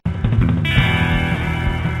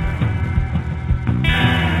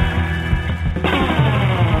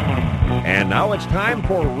Now it's time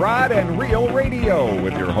for Rod and Reel Radio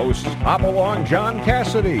with your hosts, Hopalong John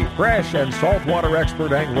Cassidy, fresh and saltwater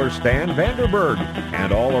expert angler Stan Vanderberg,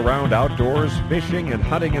 and all-around outdoors fishing and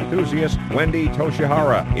hunting enthusiast Wendy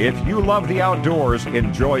Toshihara. If you love the outdoors,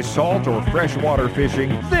 enjoy salt or freshwater fishing,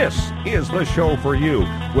 this is the show for you.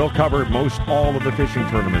 We'll cover most all of the fishing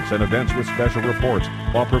tournaments and events with special reports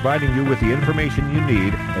while providing you with the information you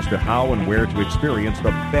need as to how and where to experience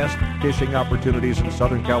the best fishing opportunities in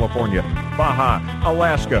Southern California, Baja,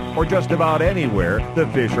 Alaska, or just about anywhere the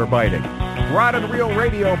fish are biting. Rod and Reel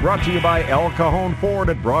Radio brought to you by El Cajon Ford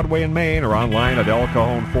at Broadway and Main or online at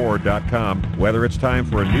elcajonford.com. Whether it's time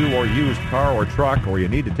for a new or used car or truck, or you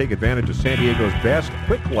need to take advantage of San Diego's best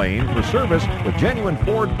quick lane for service with genuine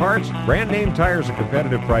Ford parts, brand name tires, and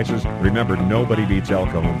competitive prices, remember, nobody beats El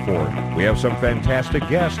Cajon Ford. We have some fantastic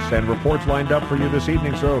guests and reports lined up for you this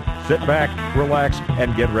evening, so sit back, relax,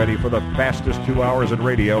 and get ready for the fastest 2 hours in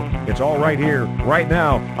radio. It's all right here, right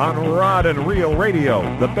now, on Rod and Reel Radio,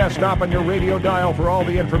 the best stop on your radio dial for all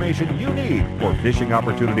the information you need for fishing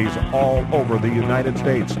opportunities all over the United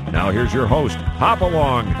States. Now here's your host,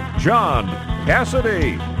 Hopalong John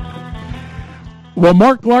Cassidy. Well,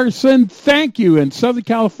 Mark Larson, thank you in Southern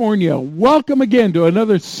California. Welcome again to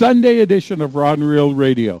another Sunday edition of Rod and Reel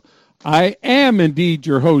Radio. I am indeed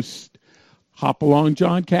your host, Hopalong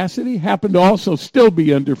John Cassidy. Happen to also still be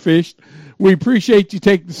underfished. We appreciate you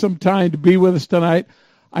taking some time to be with us tonight.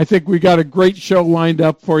 I think we got a great show lined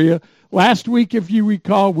up for you. Last week, if you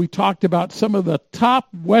recall, we talked about some of the top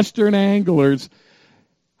Western anglers,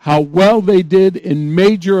 how well they did in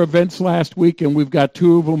major events last week, and we've got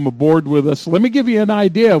two of them aboard with us. Let me give you an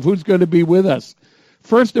idea of who's going to be with us.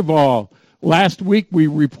 First of all, last week we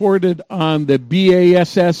reported on the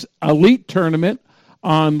BASS Elite Tournament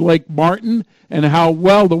on Lake Martin and how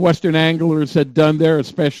well the Western anglers had done there,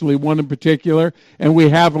 especially one in particular, and we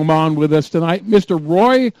have him on with us tonight. Mr.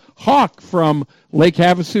 Roy Hawk from Lake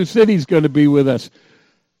Havasu City is going to be with us.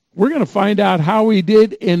 We're going to find out how he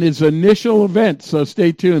did in his initial event, so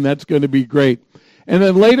stay tuned. That's going to be great. And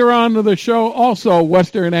then later on in the show, also a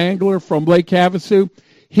Western angler from Lake Havasu.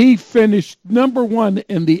 He finished number one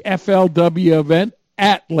in the FLW event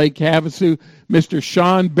at Lake Havasu, Mr.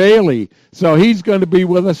 Sean Bailey. So he's going to be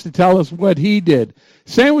with us to tell us what he did.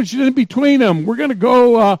 Sandwiched in between them, we're going to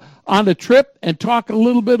go on a trip and talk a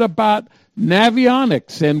little bit about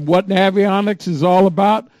Navionics and what Navionics is all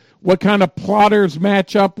about, what kind of plotters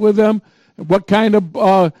match up with them, what kind of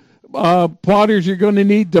plotters you're going to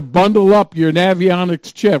need to bundle up your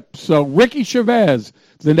Navionics chip. So Ricky Chavez,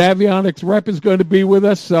 the Navionics rep, is going to be with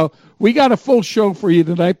us. So we got a full show for you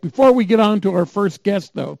tonight. Before we get on to our first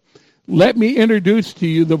guest, though, let me introduce to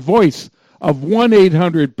you the voice of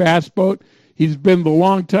 1-800-BASS Boat. He's been the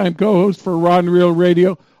longtime co-host for Rod and Reel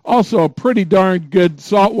Radio, also a pretty darn good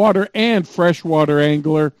saltwater and freshwater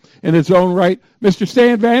angler in his own right, Mr.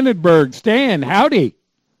 Stan Vandenberg. Stan, howdy.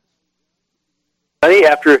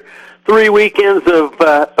 After 3 weekends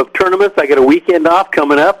of tournaments, I get a weekend off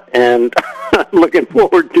coming up, and I'm looking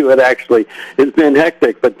forward to it, actually. It's been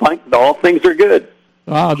hectic, but all things are good.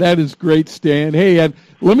 Ah, that is great, Stan. Hey, and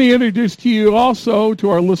let me introduce to you also, to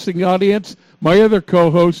our listening audience, my other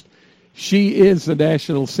co-host. She is the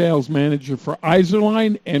national sales manager for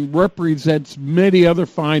Izorline and represents many other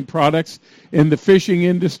fine products in the fishing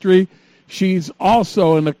industry. She's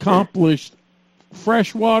also an accomplished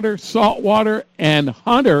freshwater, saltwater, and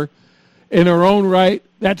hunter in her own right.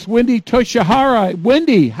 That's Wendy Toshihara.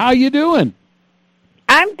 Wendy, how you doing?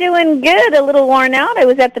 I'm doing good, a little worn out. I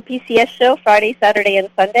was at the PCS show Friday, Saturday, and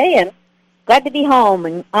Sunday, and glad to be home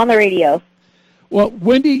and on the radio. Well,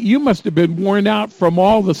 Wendy, you must have been worn out from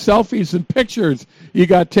all the selfies and pictures you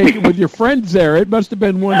got taken with your friends there. It must have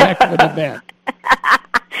been one heck of an event.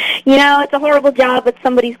 You know, it's a horrible job, but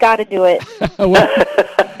somebody's got to do it. Well,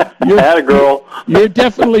 you're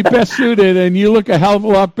definitely best suited, and you look a hell of a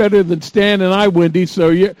lot better than Stan and I, Wendy, so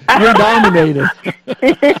you're nominated.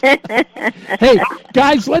 Hey,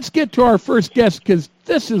 guys, let's get to our first guest, because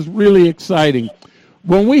this is really exciting.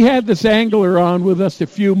 When we had this angler on with us a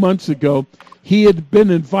few months ago, he had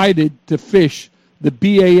been invited to fish the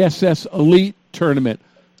BASS Elite Tournament.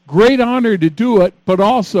 Great honor to do it, but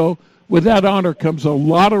also with that honor comes a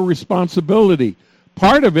lot of responsibility.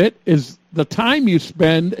 Part of it is the time you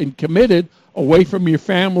spend and committed away from your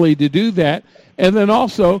family to do that, and then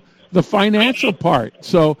also the financial part.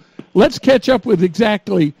 So let's catch up with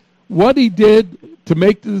exactly what he did to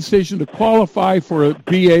make the decision to qualify for a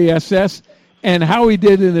BASS and how he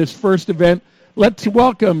did in his first event. Let's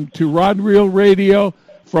welcome to Rod and Reel Radio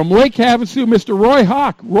from Lake Havasu, Mr. Roy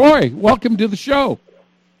Hawk. Roy, welcome to the show.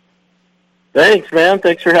 Thanks, man.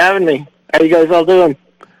 Thanks for having me. How you guys all doing?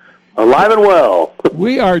 Alive and well.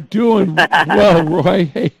 We are doing well, Roy.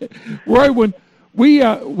 Hey, Roy, when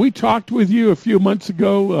we talked with you a few months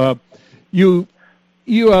ago, you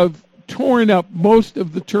have torn up most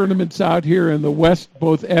of the tournaments out here in the West,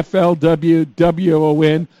 both FLW,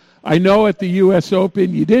 WON. I know at the U.S.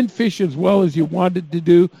 Open you didn't fish as well as you wanted to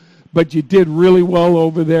do, but you did really well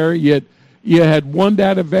over there. You had won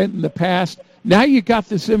that event in the past. Now you got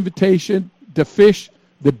this invitation to fish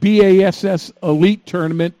the BASS Elite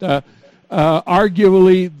Tournament,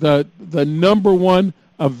 arguably the number one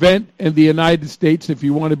event in the United States if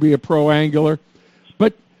you want to be a pro angler.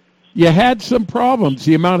 But you had some problems.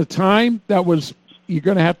 The amount of time that was you're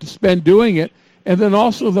going to have to spend doing it, and then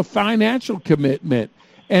also the financial commitment.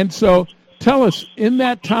 And so tell us, in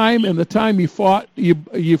that time and the time you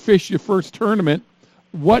fished your first tournament,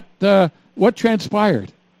 what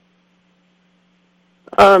transpired?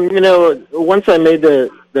 Once I made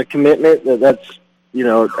the commitment, that's,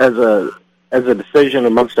 as a decision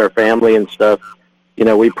amongst our family and stuff,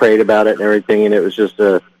 we prayed about it and everything, and it was just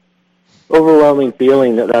a overwhelming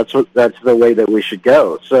feeling that's the way that we should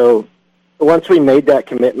go. So once we made that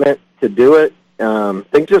commitment to do it,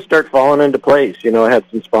 things just start falling into place. I had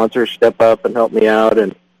some sponsors step up and help me out,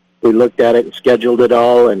 and we looked at it and scheduled it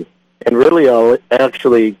all, and really I'll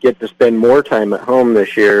actually get to spend more time at home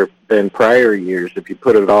this year than prior years if you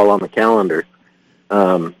put it all on the calendar.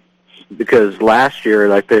 Because last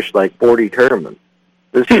year I fished like 40 tournaments.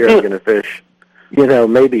 This year I'm going to fish,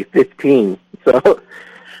 maybe 15. So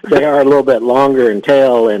they are a little bit longer in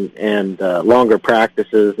tail and longer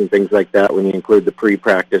practices and things like that when you include the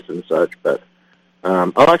pre-practice and such. But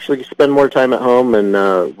I'll actually spend more time at home, and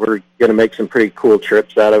we're going to make some pretty cool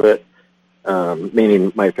trips out of it,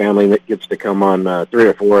 meaning my family that gets to come on 3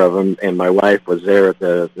 or 4 of them, and my wife was there at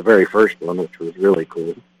the very first one, which was really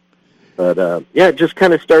cool. But, it just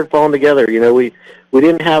kind of started falling together. We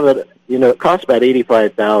didn't have it, it cost about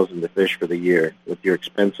 $85,000 to fish for the year with your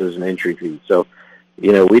expenses and entry fees. So,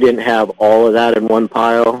 we didn't have all of that in one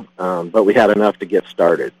pile, but we had enough to get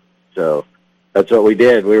started. So that's what we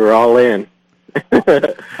did. We were all in.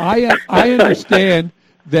 I understand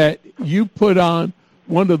that you put on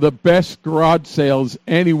one of the best garage sales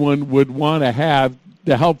anyone would want to have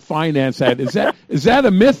to help finance that. Is that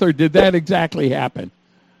a myth, or did that exactly happen?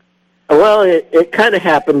 Well, it kind of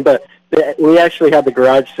happened, but we actually had the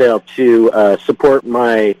garage sale to support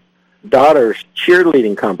my daughter's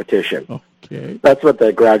cheerleading competition. Okay. That's what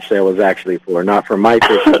the garage sale was actually for, not for my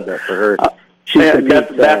fishing, but for her.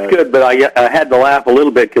 That's good, but I had to laugh a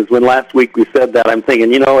little bit because when last week we said that, I'm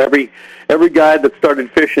thinking, every guy that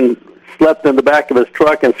started fishing slept in the back of his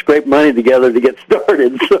truck and scraped money together to get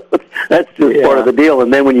started. So that's just part of the deal.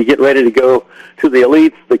 And then when you get ready to go to the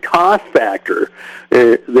elites, the cost factor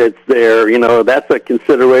that's there, that's a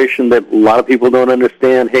consideration that a lot of people don't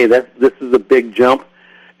understand. Hey, this is a big jump,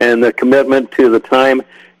 and the commitment to the time,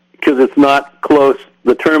 because it's not close.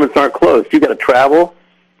 The tournaments aren't close. You got to travel,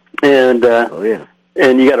 and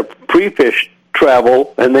and you got to pre-fish,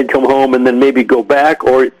 travel, and then come home, and then maybe go back,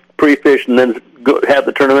 or pre-fish and then go have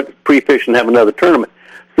the tournament, pre-fish and have another tournament.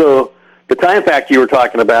 So the time factor you were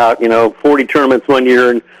talking about, 40 tournaments one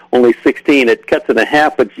year and only 16, it cuts it in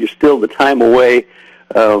half, but you're still the time away.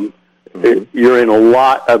 You're in a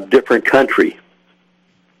lot of different country.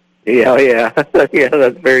 Yeah,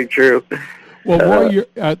 that's very true. Well, Roy,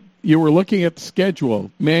 you were looking at the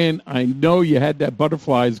schedule. Man, I know you had that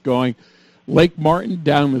butterflies going. Lake Martin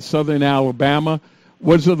down in southern Alabama.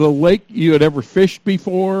 Was it a lake you had ever fished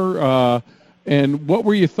before? And what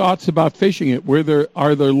were your thoughts about fishing it?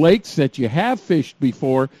 Are there lakes that you have fished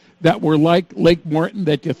before that were like Lake Martin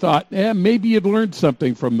that you thought, maybe you'd learned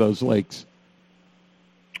something from those lakes?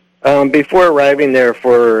 Before arriving there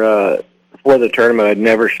for the tournament, I'd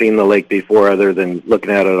never seen the lake before other than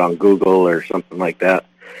looking at it on Google or something like that.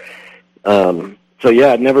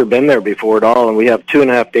 I'd never been there before at all, and we have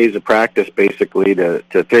 2.5 days of practice basically to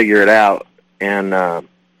figure it out. And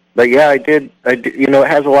I did. It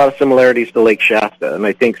has a lot of similarities to Lake Shasta, and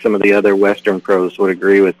I think some of the other Western pros would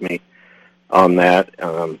agree with me on that.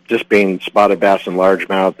 Just being spotted bass and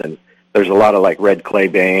largemouth, and there's a lot of like red clay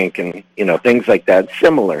bank and things like that. It's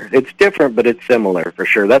similar. It's different, but it's similar for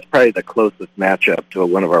sure. That's probably the closest matchup to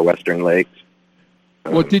one of our Western lakes.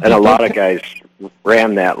 And a lot of guys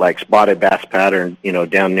ran that like spotted bass pattern,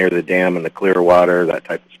 down near the dam in the clear water, that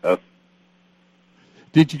type of stuff.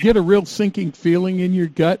 Did you get a real sinking feeling in your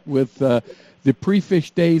gut with the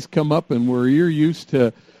pre-fish days come up, and where you're used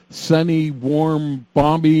to sunny, warm,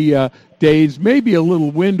 balmy days, maybe a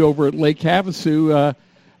little wind over at Lake Havasu,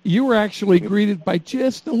 you were actually greeted by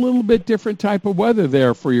just a little bit different type of weather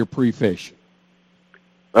there for your pre-fish?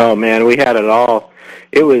 Oh, man, we had it all.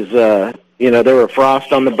 It was, there were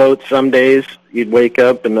frost on the boat some days. You'd wake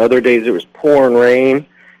up, and other days it was pouring rain.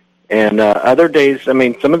 And other days, I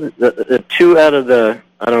mean, some of the 2 out of the,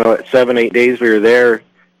 7, 8 days we were there,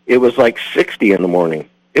 it was like 60 in the morning.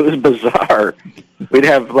 It was bizarre. We'd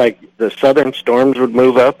have, like, the southern storms would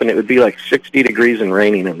move up, and it would be like 60 degrees and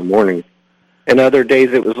raining in the morning. And other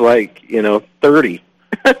days it was like, 30.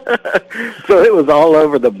 So it was all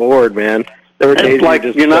over the board, man. There were days it's like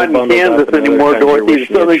you're not in Kansas anymore, Dorothy.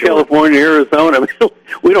 Southern California, Arizona.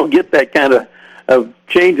 We don't get that kind of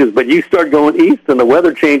changes. But you start going east, and the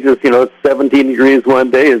weather changes. It's 17 degrees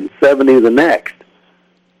one day and 70 the next.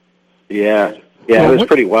 Yeah, it was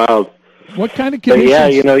pretty wild. What kind of conditions?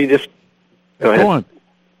 But yeah, you just go ahead. Go on.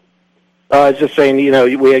 I was just saying,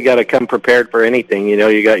 we got to come prepared for anything.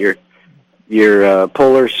 You got your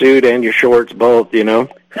polar suit and your shorts both.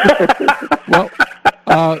 Well,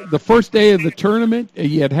 the first day of the tournament,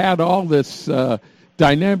 you had all this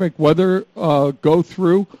dynamic weather go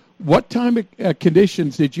through. What time of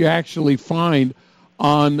conditions did you actually find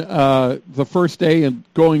on the first day and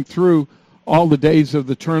going through all the days of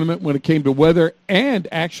the tournament when it came to weather and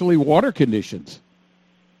actually water conditions?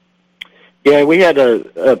 Yeah, we had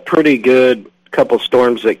a pretty good couple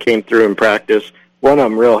storms that came through in practice. One of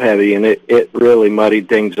them real heavy, and it really muddied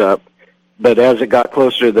things up. But as it got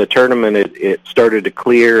closer to the tournament, it started to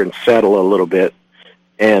clear and settle a little bit.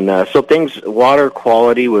 And so water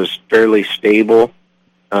quality was fairly stable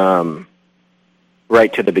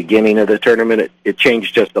right to the beginning of the tournament. It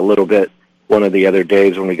changed just a little bit one of the other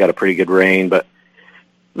days when we got a pretty good rain. But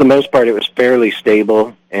for the most part, it was fairly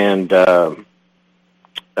stable. And it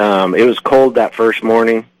was cold that first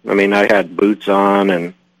morning. I mean, I had boots on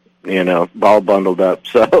and, all bundled up.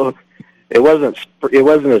 So it wasn't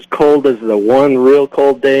as cold as the one real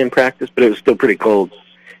cold day in practice, but it was still pretty cold.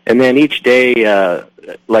 And then each day,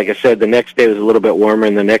 like I said, the next day was a little bit warmer,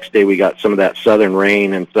 and the next day we got some of that southern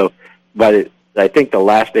rain. And so I think the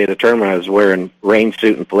last day of the tournament I was wearing rain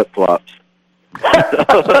suit and flip-flops.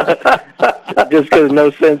 Just because no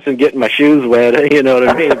sense in getting my shoes wet, you know what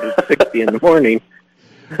I mean? It's 60 in the morning.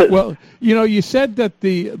 Well, you said that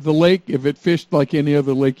the lake, if it fished like any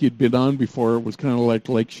other lake you'd been on before, it was kind of like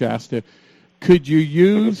Lake Shasta. Could you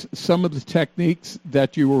use some of the techniques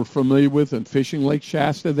that you were familiar with in fishing Lake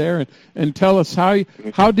Shasta there? And tell us how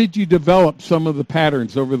did you develop some of the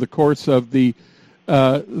patterns over the course of the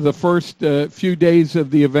first few days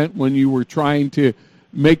of the event when you were trying to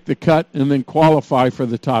make the cut and then qualify for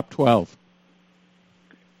the top 12?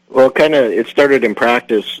 Well, it started in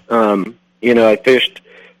practice. I fished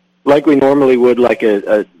like we normally would, like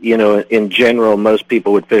in general, most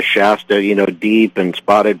people would fish Shasta, deep and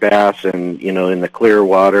spotted bass and, in the clear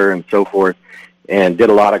water and so forth, and did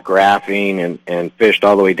a lot of graphing and fished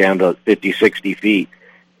all the way down to 50, 60 feet.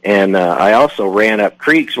 And I also ran up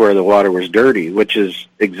creeks where the water was dirty, which is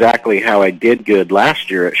exactly how I did good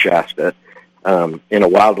last year at Shasta in a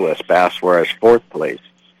Wild West bass where I was fourth place.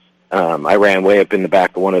 I ran way up in the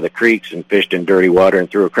back of one of the creeks and fished in dirty water and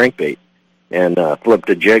threw a crankbait and flipped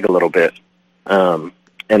a jig a little bit. And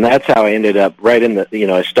that's how I ended up right in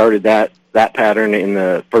the, I started that pattern in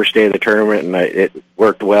the first day of the tournament, and it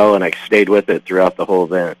worked well, and I stayed with it throughout the whole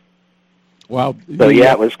event. Wow. So,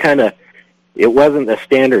 yeah, it was it wasn't the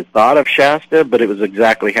standard thought of Shasta, but it was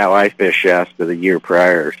exactly how I fished Shasta the year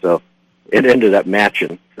prior. So it ended up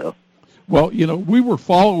matching. So. Well, we were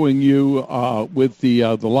following you with the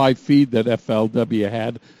live feed that FLW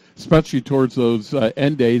had, especially towards those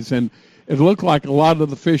end days, and it looked like a lot of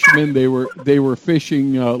the fishermen they were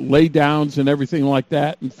fishing laydowns and everything like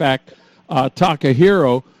that. In fact,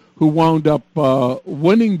 Takahiro, who wound up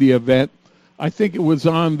winning the event, I think it was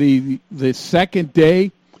on the second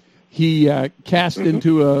day, he cast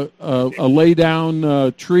into a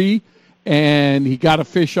laydown tree, and he got a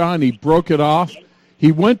fish on. He broke it off.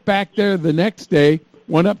 He went back there the next day,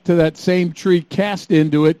 went up to that same tree, cast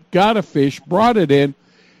into it, got a fish, brought it in,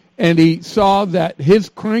 and he saw that his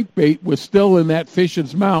crankbait was still in that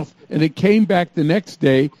fish's mouth, and it came back the next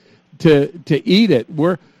day to eat it.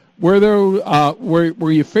 Were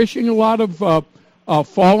you fishing a lot of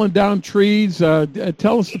fallen down trees?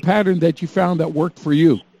 Tell us the pattern that you found that worked for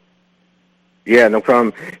you. Yeah, no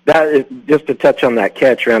problem. That is, just to touch on that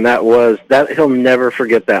catch, man, that he'll never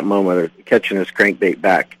forget that moment of catching his crankbait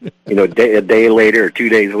back. A day later or 2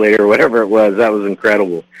 days later or whatever it was. That was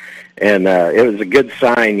incredible. And it was a good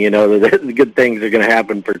sign, that the good things are going to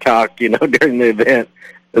happen for Talk, during the event.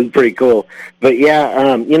 It was pretty cool. But,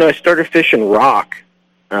 yeah, I started fishing Rock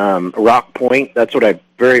Point. That's what I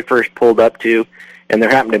very first pulled up to. And there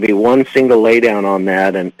happened to be one single laydown on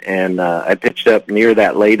that, and I pitched up near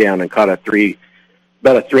that laydown and caught a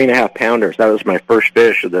about a 3.5 pounder. So that was my first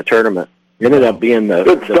fish of the tournament. It ended up being the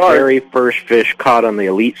very first fish caught on the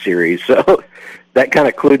Elite Series. So that kind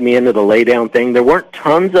of clued me into the laydown thing. There weren't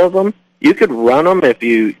tons of them. You could run them if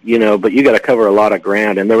you know, but you got to cover a lot of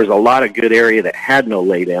ground. And there was a lot of good area that had no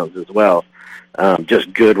laydowns as well,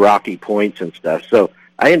 just good rocky points and stuff. So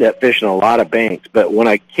I ended up fishing a lot of banks. But when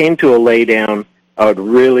I came to a laydown, I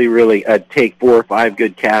would I'd take 4 or 5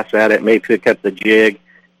 good casts at it, maybe pick up the jig,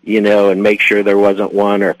 you know, and make sure there wasn't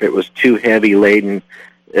one, or if it was too heavy laden,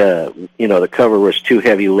 you know, the cover was too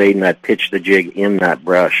heavy laden, I'd pitch the jig in that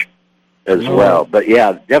brush as well. But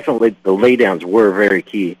yeah, definitely the laydowns were very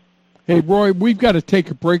key. Hey, Roy, we've got to take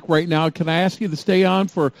a break right now. Can I ask you to stay on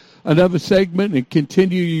for another segment and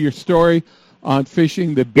continue your story on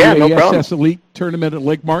fishing the BASS Elite Tournament at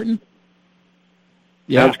Lake Martin?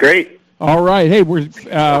 Yeah. Sounds great. All right. Hey,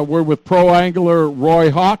 we're with pro angler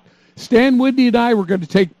Roy Hawk. Stan Windy and I, we're going to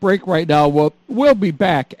take a break right now. We'll be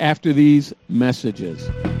back after these messages.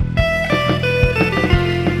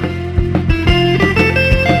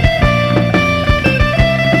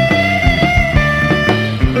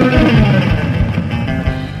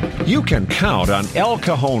 You can count on El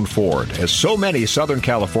Cajon Ford, as so many Southern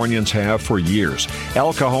Californians have for years.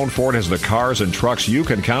 El Cajon Ford has the cars and trucks you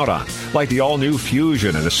can count on, like the all-new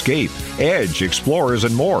Fusion and Escape, Edge, Explorers,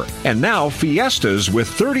 and more. And now Fiestas with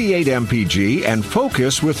 38 mpg and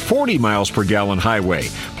Focus with 40 miles per gallon highway,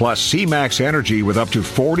 plus C-Max Energy with up to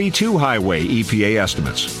 42 highway EPA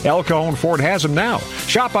estimates. El Cajon Ford has them now.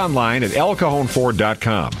 Shop online at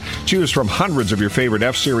elcajonford.com. Choose from hundreds of your favorite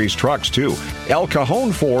F-Series trucks, too. El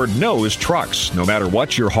Cajon Ford knows trucks, no matter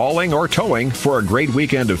what you're hauling or towing, for a great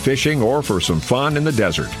weekend of fishing or for some fun in the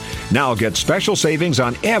desert. Now get special savings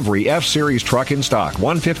on every F-Series truck in stock,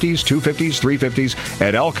 150s, 250s, 350s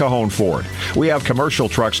at El Cajon Ford. We have commercial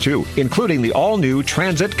trucks too, including the all-new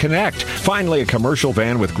Transit Connect. Finally, a commercial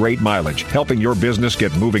van with great mileage, helping your business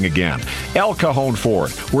get moving again. El Cajon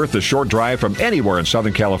Ford, worth the short drive from anywhere in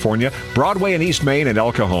Southern California, Broadway and East Main at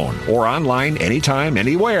El Cajon, or online anytime,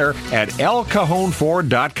 anywhere at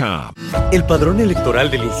elcajonford.com. El padrón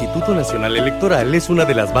electoral del Instituto Nacional Electoral es una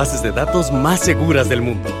de las bases de datos más seguras del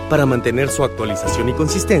mundo. Para mantener su actualización y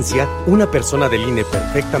consistencia, una persona del INE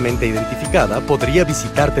perfectamente identificada podría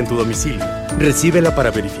visitarte en tu domicilio. Recíbela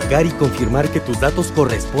para verificar y confirmar que tus datos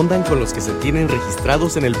correspondan con los que se tienen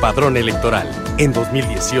registrados en el padrón electoral. En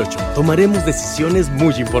 2018 tomaremos decisiones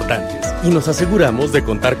muy importantes y nos aseguramos de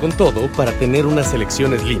contar con todo para tener unas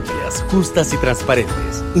elecciones limpias, justas y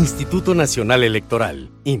transparentes. Instituto Nacional Electoral,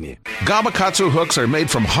 INE. Gamakatsu hooks are made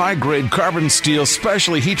from high-grade carbon steel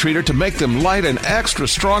specially heat-treated to make them light and extra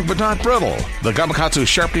strong but not brittle. The Gamakatsu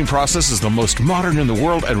sharpening process is the most modern in the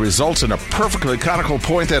world and results in a perfectly conical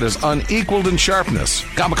point that is unequaled in sharpness.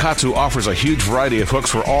 Gamakatsu offers a huge variety of hooks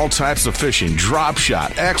for all types of fishing: drop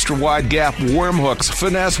shot, extra wide gap, worm hooks,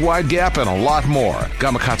 finesse wide gap, and a lot more.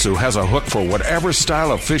 Gamakatsu has a hook for whatever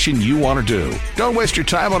style of fishing you want to do. Don't waste your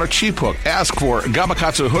time on a cheap hook. Ask for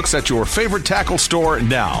Gamakatsu hooks at your favorite tackle store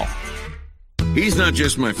now. He's not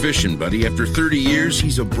just my fishing buddy. After 30 years,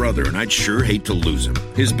 he's a brother, and I'd sure hate to lose him.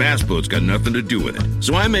 His bass boat's got nothing to do with it.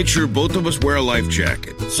 So I make sure both of us wear a life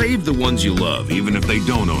jacket. Save the ones you love, even if they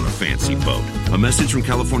don't own a fancy boat. A message from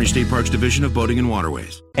California State Parks Division of Boating and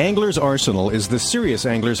Waterways. Anglers Arsenal is the serious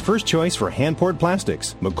angler's first choice for hand-poured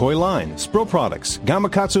plastics, McCoy line, Spro products,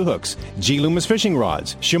 Gamakatsu hooks, G. Loomis fishing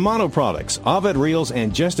rods, Shimano products, Ovid reels,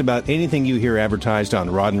 and just about anything you hear advertised on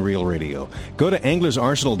Rod and Reel Radio. Go to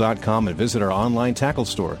anglersarsenal.com and visit our online tackle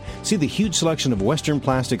store. See the huge selection of Western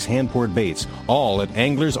Plastics hand-poured baits, all at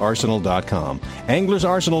anglersarsenal.com. Anglers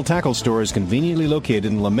Arsenal Tackle Store is conveniently located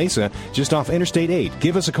in La Mesa, just off Interstate 8.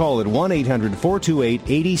 Give us a call at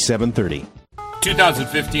 1-800-428-8730.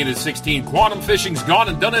 2015 and 16, Quantum Fishing's gone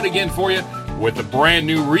and done it again for you with the brand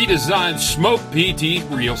new redesigned Smoke PT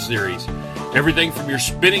Reel Series. Everything from your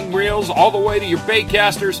spinning reels all the way to your bait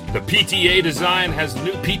casters. The PTA design has the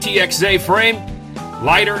new PTXA frame.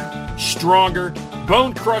 Lighter, stronger,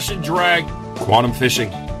 bone-crushing drag. Quantum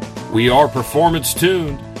Fishing. We are performance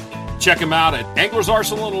tuned. Check them out at Anglers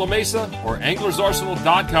Arsenal in La Mesa or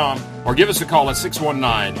anglersarsenal.com or give us a call at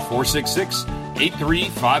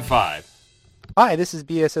 619-466-8355. Hi, this is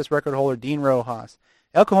BSS record holder Dean Rojas.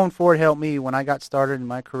 El Cajon Ford helped me when I got started in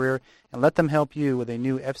my career, and let them help you with a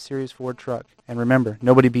new F-Series Ford truck. And remember,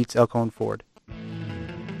 nobody beats El Cajon Ford.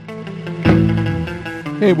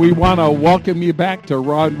 Hey, we want to welcome you back to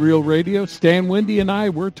Rod and Reel Radio. Stan Windy and I,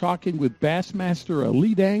 we're talking with Bassmaster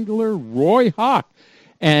Elite Angler Roy Hawk,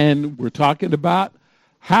 and we're talking about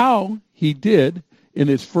how he did in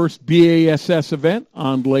his first BASS event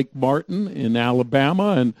on Lake Martin in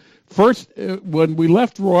Alabama. And first, when we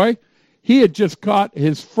left Roy, he had just caught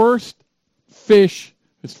his first fish,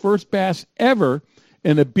 his first bass ever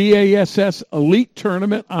in a BASS Elite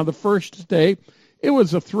tournament on the first day. It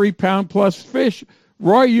was a 3-pound plus fish.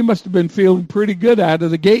 Roy, you must have been feeling pretty good out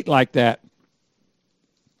of the gate like that.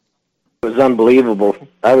 It was unbelievable.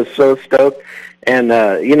 I was so stoked. And,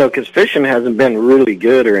 because fishing hasn't been really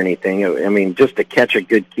good or anything. I mean, just to catch a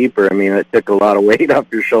good keeper, I mean, it took a lot of weight off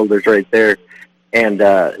your shoulders right there. And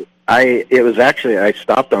I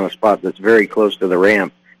stopped on a spot that's very close to the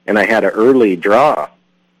ramp, and I had an early draw.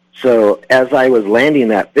 So as I was landing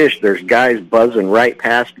that fish, there's guys buzzing right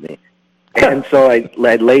past me. And so I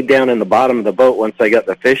laid down in the bottom of the boat once I got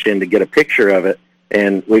the fish in to get a picture of it.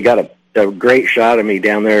 And we got a great shot of me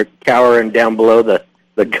down there cowering down below the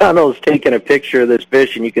gunnels taking a picture of this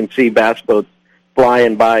fish, and you can see bass boats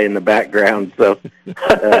flying by in the background. So it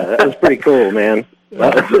was pretty cool, man.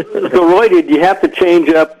 So, Roy, did you have to change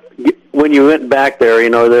up when you went back there?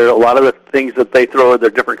 You know, there are a lot of the things that they throw,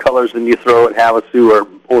 they're different colors than you throw at Havasu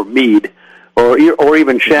or Meade or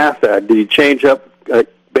even Shasta. Did you change up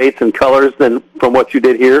baits and colors than from what you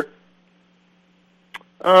did here?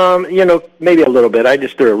 Maybe a little bit. I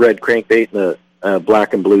just threw a red crankbait and a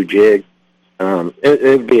black and blue jig.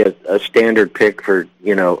 It would be a standard pick for,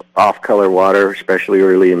 off-color water, especially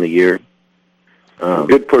early in the year.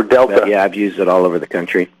 Good for Delta. Yeah, I've used it all over the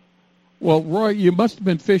country. Well, Roy, you must have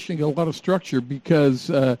been fishing a lot of structure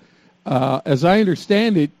because, as I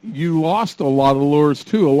understand it, you lost a lot of lures,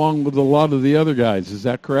 too, along with a lot of the other guys. Is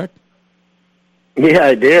that correct? Yeah,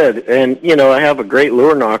 I did. And, I have a great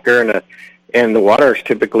lure knocker, and the water is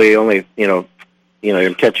typically only,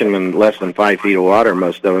 you're catching them in less than 5 feet of water,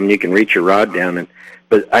 most of them. You can reach your rod down.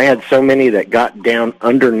 But I had so many that got down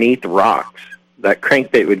underneath rocks. That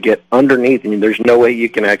crankbait would get underneath, and there's no way you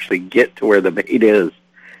can actually get to where the bait is.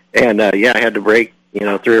 And, I had to break, 3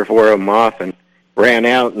 or 4 of them off and ran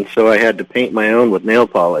out, and so I had to paint my own with nail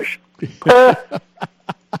polish.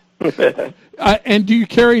 And do you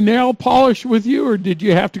carry nail polish with you, or did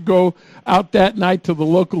you have to go out that night to the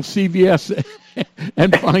local CVS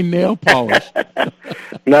and find nail polish?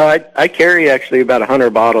 No, I carry actually about 100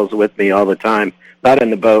 bottles with me all the time. Not in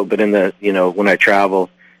the boat, but in the, when I travel,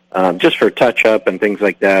 just for touch-up and things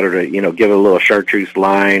like that, or to, give it a little chartreuse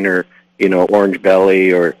line or, orange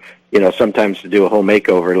belly, or, sometimes to do a whole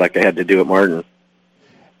makeover like I had to do at Martin.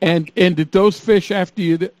 And did those fish after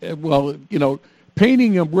you,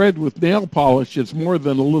 painting them red with nail polish is more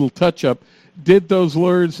than a little touch-up. Did those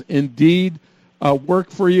lures indeed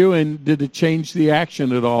work for you, and did it change the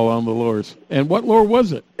action at all on the lures? And what lure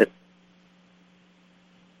was it?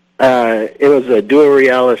 It was a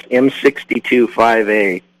Duo-Realis M62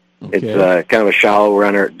 5A. Okay. It's kind of a shallow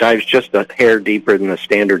runner. It dives just a hair deeper than the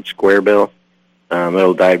standard square bill.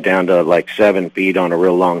 It'll dive down to like 7 feet on a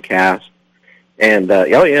real long cast. And,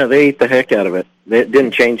 they ate the heck out of it. It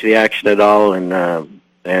didn't change the action at all,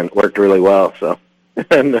 and worked really well. So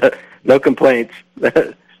no complaints.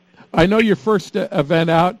 I know your first event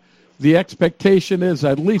out, the expectation is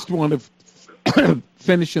I at least want to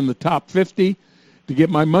finish in the top 50 to get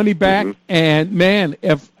my money back. Mm-hmm. And, man,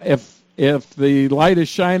 if the light is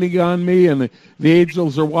shining on me and the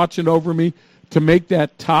angels are watching over me, to make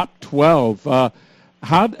that top 12.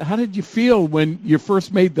 How did you feel when you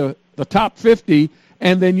first made the top 50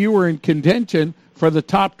 and then you were in contention for the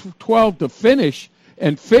top 12 to finish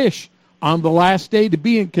and fish on the last day to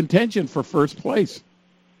be in contention for first place?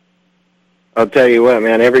 I'll tell you what,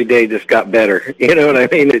 man, every day just got better. You know what I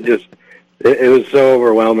mean? It was so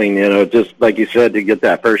overwhelming, just like you said, to get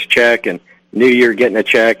that first check, and New Year getting a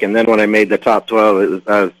check, and then when I made the top 12,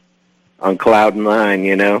 I was on cloud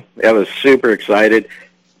 9, I was super excited.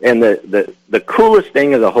 And the coolest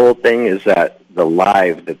thing of the whole thing is that the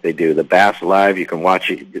live that they do, the Bass Live, you can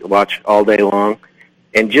watch all day long.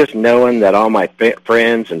 And just knowing that all my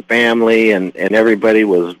friends and family and everybody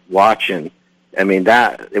was watching, I mean,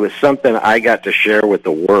 it was something I got to share with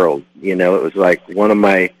the world. It was like one of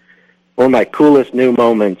my coolest new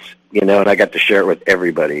moments, and I got to share it with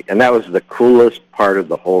everybody. And that was the coolest part of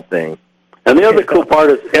the whole thing. And the other cool part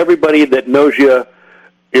is everybody that knows you,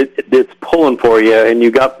 it's pulling for you, and you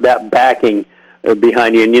got that backing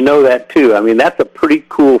behind you, and you know that too. I mean, that's a pretty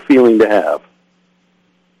cool feeling to have.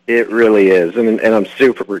 It really is, and I'm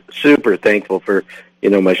super, super thankful for,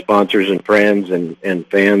 my sponsors and friends and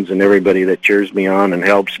fans and everybody that cheers me on and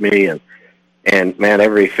helps me, and man,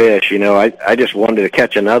 every fish, I just wanted to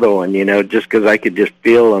catch another one, just because I could just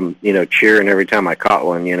feel them, cheering every time I caught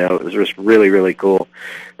one. It was just really, really cool.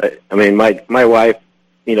 I mean, my wife,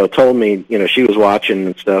 told me, she was watching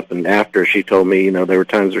and stuff, and after she told me, there were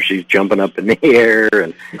times where she's jumping up in the air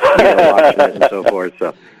and watching it and so forth.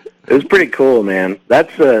 So It was pretty cool, man.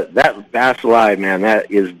 That's that Bass Live, man.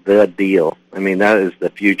 That is the deal. I mean, that is the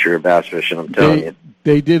future of bass fishing. I'm telling you.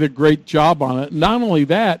 They did a great job on it. Not only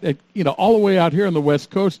that, all the way out here on the West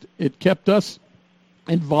Coast, it kept us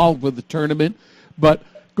involved with the tournament. But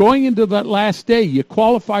going into that last day, you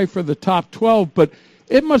qualify for the top 12, but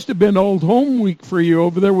it must have been Old Home Week for you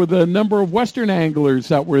over there with a number of Western anglers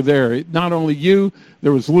that were there. Not only you,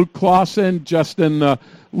 there was Luke Clausen, Justin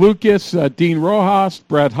Lucas, Dean Rojas,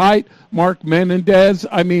 Brett Height, Mark Menendez.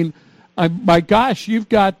 I mean, my gosh, you've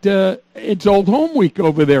got it's Old Home Week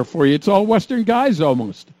over there for you. It's all Western guys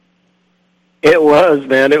almost. It was,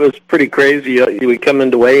 man. It was pretty crazy. We come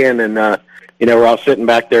into weigh-in, and we're all sitting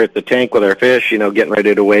back there at the tank with our fish, getting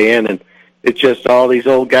ready to weigh in, and it's just all these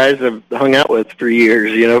old guys I've hung out with for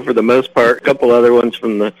years, for the most part. A couple other ones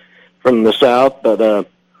from the South, but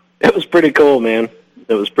it was pretty cool, man.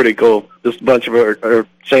 It was pretty cool. Just a bunch of our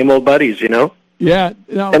same old buddies, Yeah.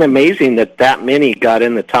 And amazing that many got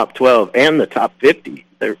in the top 12 and the top 50.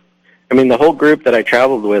 The whole group that I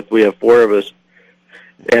traveled with, we have 4 of us,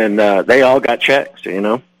 and they all got checks,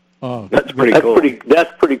 Oh, that's pretty cool.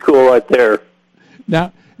 That's pretty cool right there.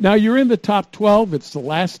 Now you're in the top 12. It's the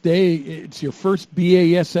last day. It's your first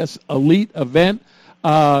BASS Elite event.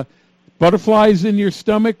 Butterflies in your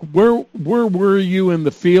stomach. Where were you in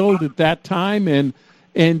the field at that time?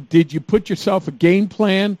 And did you put yourself a game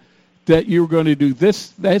plan that you were going to do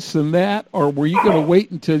this, and that, or were you going to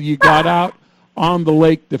wait until you got out on the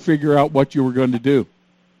lake to figure out what you were going to do?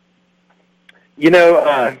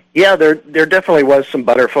 Yeah, there definitely was some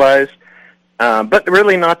butterflies, but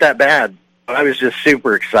really not that bad. I was just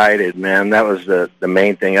super excited, man. That was the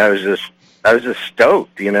main thing. I was just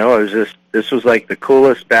stoked, this was like the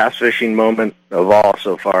coolest bass fishing moment of all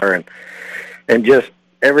so far, and just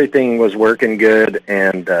everything was working good,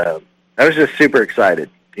 and I was just super excited.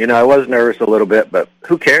 I was nervous a little bit, but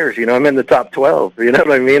who cares? I'm in the top 12. You know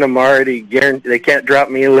what I mean? I'm already guaranteed. They can't drop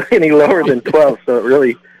me any lower than 12,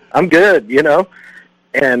 so I'm good,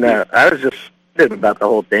 And I was just excited about the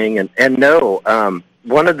whole thing. And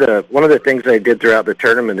one of the things I did throughout the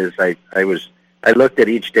tournament is I looked at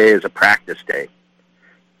each day as a practice day.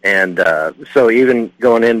 And so even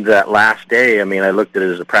going into that last day, I looked at it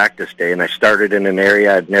as a practice day, and I started in an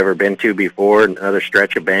area I'd never been to before, another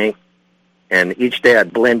stretch of bank. And each day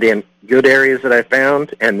I'd blend in good areas that I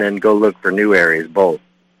found and then go look for new areas, both.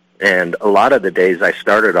 And a lot of the days I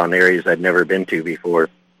started on areas I'd never been to before.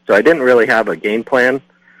 So I didn't really have a game plan.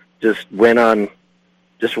 Just went on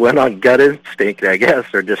gut instinct, I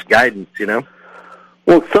guess, or just guidance,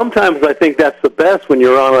 Well, sometimes I think that's the best when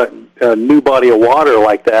you're on a new body of water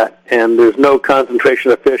like that, and there's no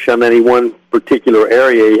concentration of fish on any one particular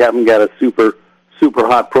area. You haven't got a super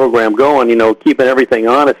hot program going. Keeping everything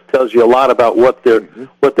honest tells you a lot about what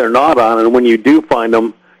they're not on, and when you do find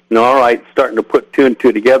them, all right, starting to put 2 and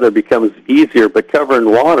 2 together becomes easier. But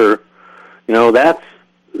covering water,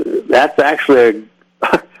 that's actually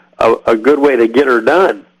a good way to get her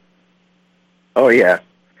done. Oh yeah.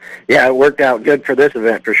 Yeah, it worked out good for this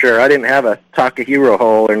event for sure. I didn't have a Takahiro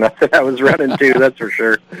hole or nothing I was running to, that's for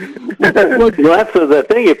sure. Well, that's the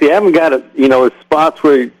thing. If you haven't got spots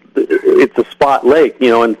where it's a spot lake,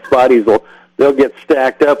 and spotties they'll get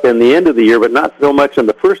stacked up in the end of the year, but not so much in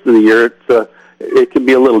the first of the year. It can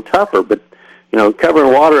be a little tougher. But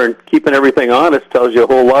covering water and keeping everything honest tells you a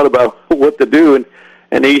whole lot about what to do.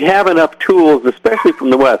 And you have enough tools, especially from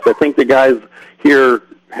the West. I think the guys here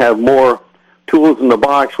have more tools in the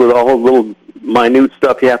box with all the little minute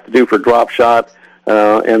stuff you have to do for drop shot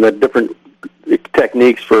and the different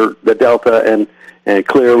techniques for the Delta and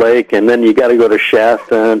Clear Lake, and then you got to go to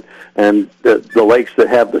Shasta and the lakes that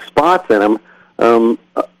have the spots in them.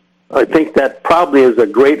 I think that probably is a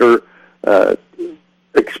greater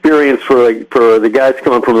experience for the guys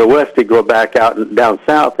coming from the West to go back out and down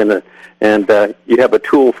south, and you have a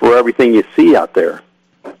tool for everything you see out there.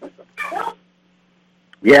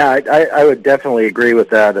 Yeah, I would definitely agree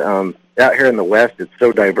with that. Out here in the West, it's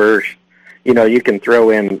so diverse. You can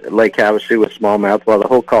throw in Lake Havasu with smallmouth, the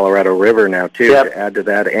whole Colorado River now, too, to add to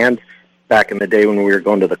that, and back in the day when we were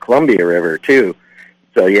going to the Columbia River, too.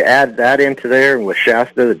 So you add that into there, and with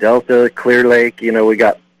Shasta, the Delta, Clear Lake, we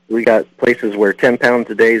got places where 10 pounds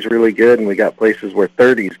a day is really good, and we got places where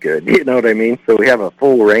 30 is good, you know what I mean? So we have a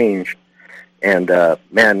full range. And,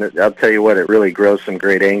 man, I'll tell you what, it really grows some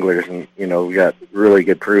great anglers, and, we got really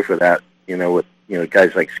good proof of that, with,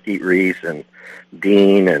 guys like Skeet Reese and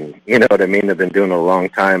Dean, and, you know what I mean, they've been doing it a long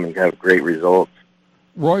time and have great results.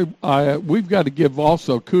 Roy, we've got to give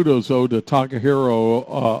also kudos, to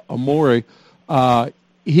Takahiro Omori.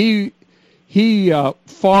 He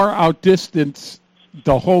far outdistanced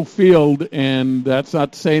the whole field, and that's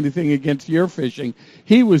not to say anything against your fishing.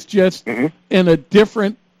 He was just in a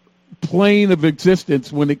different plane of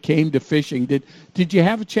existence when it came to fishing. Did you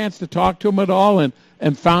have a chance to talk to him at all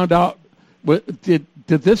and found out did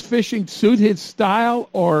this fishing suit his style,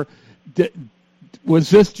 or was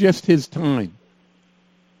this just his time?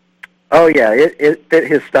 Oh yeah, it fit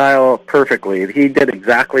his style perfectly. He did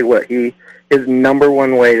exactly what his number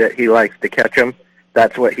one way that he likes to catch them.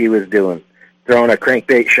 That's what he was doing. Throwing a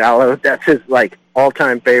crankbait shallow. That's his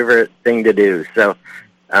all-time favorite thing to do. So,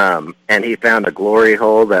 and he found a glory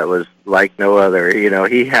hole that was like no other.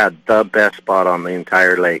 He had the best spot on the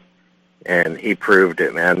entire lake, and he proved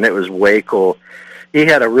it, man. It was way cool. He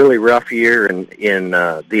had a really rough year in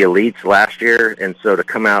the elites last year, and so to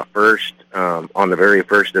come out first on the very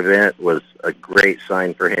first event was a great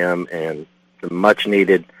sign for him and some much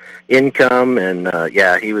needed income. And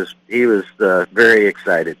he was very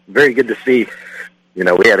excited. Very good to see.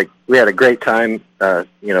 We had a great time.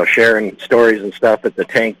 Sharing stories and stuff at the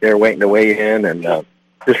tank there, waiting to weigh in, and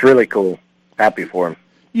just really cool. Happy for him.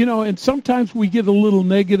 And sometimes we get a little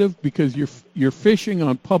negative because you're fishing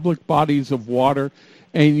on public bodies of water,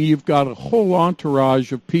 and you've got a whole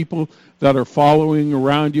entourage of people that are following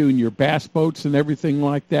around you in your bass boats and everything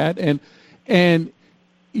like that. And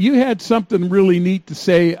you had something really neat to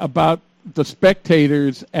say about the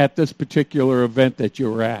spectators at this particular event that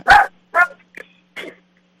you were at.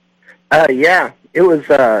 Yeah, it was.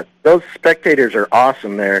 Those spectators are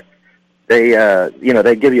awesome there. They,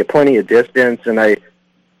 they give you plenty of distance, and I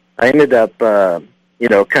ended up,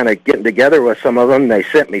 kind of getting together with some of them. They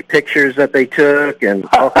sent me pictures that they took and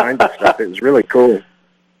all kinds of stuff. It was really cool.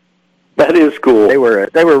 That is cool. They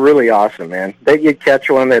were really awesome, man. You'd catch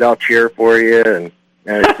one, they'd all cheer for you, and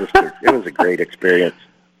it's just it was a great experience.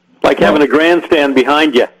 Like having a grandstand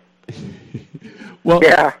behind you. Well,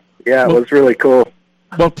 yeah, it was really cool.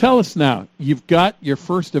 Well, tell us now. You've got your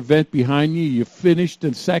first event behind you. You finished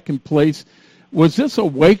in second place. Was this a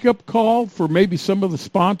wake-up call for maybe some of the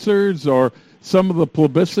sponsors or some of the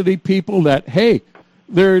publicity people that, hey,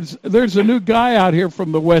 there's a new guy out here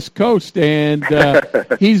from the West Coast, and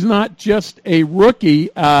he's not just a rookie.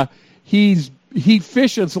 He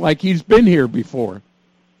fishes like he's been here before.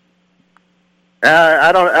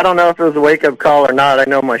 I don't know if it was a wake-up call or not. I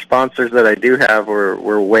know my sponsors that I do have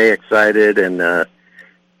were way excited, and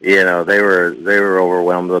they were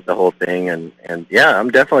overwhelmed with the whole thing, and yeah, I'm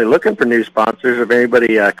definitely looking for new sponsors. If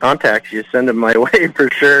anybody contacts you, send them my way for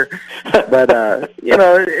sure. But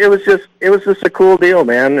it was just a cool deal,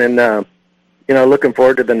 man, and looking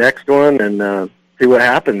forward to the next one and see what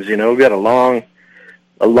happens. We've got a long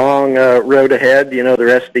road ahead. The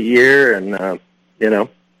rest of the year, and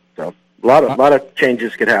so a lot of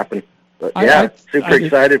changes could happen. But yeah, super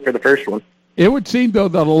excited for the first one. It would seem, though,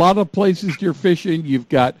 that a lot of places you're fishing, you've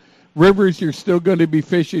got rivers you're still going to be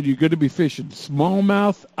fishing. You're going to be fishing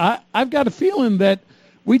smallmouth. I've got a feeling that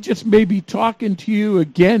we just may be talking to you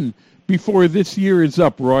again before this year is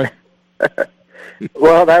up, Roy.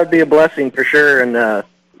 Well, that would be a blessing for sure. And,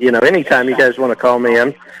 anytime you guys want to call me,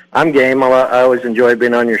 I'm game. I always enjoy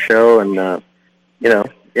being on your show. And,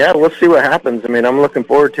 we'll see what happens. I mean, I'm looking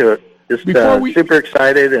forward to it. Just super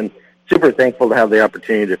excited and super thankful to have the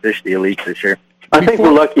opportunity to fish the elites this year. I think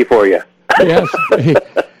we're lucky for you. Yes.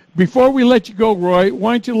 Before we let you go, Roy,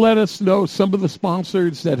 why don't you let us know some of the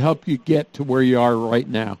sponsors that help you get to where you are right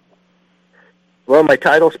now? Well, my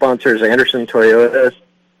title sponsor is Anderson Toyota,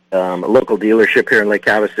 a local dealership here in Lake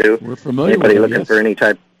Havasu. We're familiar anybody with looking for any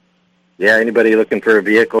type. Yeah, anybody looking for a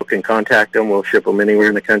vehicle can contact them. We'll ship them anywhere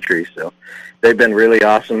in the country. So they've been really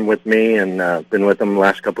awesome with me, and been with them the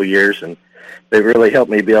last couple of years, and they've really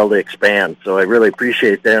helped me be able to expand. So I really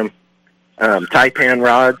appreciate them. Taipan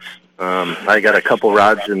Rods. I got a couple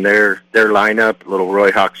rods in their lineup, little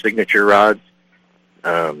Roy Hawk signature rods.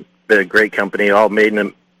 Been a great company, all made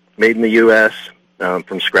in the U.S.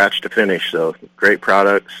 From scratch to finish. So great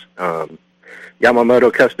products.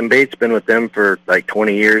 Yamamoto Custom Baits, been with them for like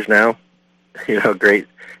 20 years now. Great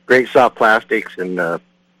soft plastics, and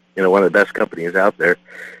one of the best companies out there.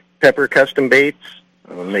 Pepper Custom Baits,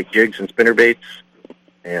 make jigs and spinner baits,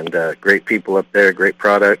 and great people up there, great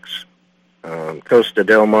products. Costa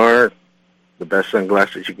Del Mar, the best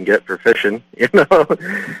sunglasses you can get for fishing,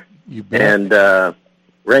 You bet. And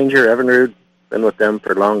Ranger Evinrude, been with them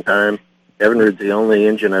for a long time. Evinrude's the only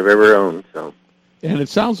engine I've ever owned. So. And it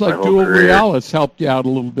sounds like Dual Realis helped you out a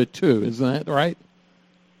little bit too, isn't that right?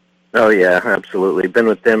 Oh yeah, absolutely. Been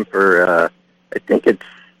with them for I think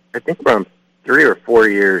around 3 or 4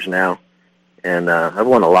 years now, and I've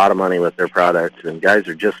won a lot of money with their products. And guys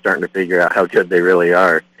are just starting to figure out how good they really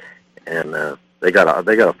are. And they got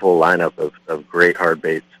a full lineup of great hard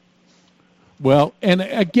baits. Well, and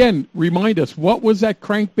again, remind us, what was that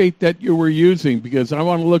crankbait that you were using? Because I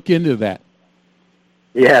want to look into that.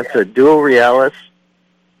 Yeah, it's a Dual Realis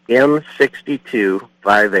M62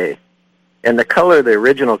 5A. And the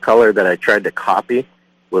original color that I tried to copy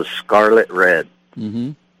was scarlet red.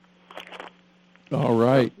 Mm-hmm. All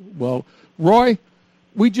right. Well, Roy,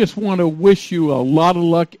 we just want to wish you a lot of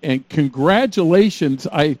luck and congratulations.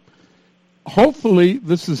 Hopefully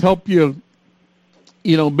this has helped you,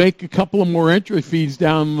 make a couple of more entry fees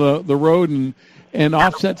down the road and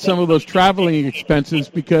offset some of those traveling expenses,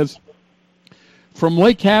 because from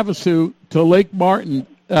Lake Havasu to Lake Martin,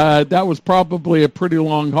 that was probably a pretty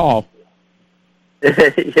long haul.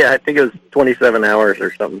 Yeah, I think it was 27 hours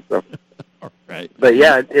or something. So. All right. But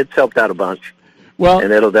yeah, it's helped out a bunch. Well,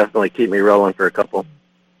 and it'll definitely keep me rolling for a couple.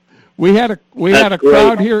 We had a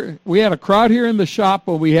crowd here. We had a crowd here in the shop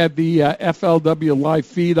when we had the FLW live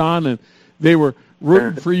feed on, and they were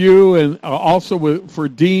rooting for you, and also for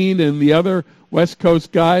Dean and the other West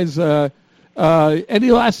Coast guys.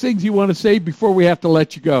 Any last things you want to say before we have to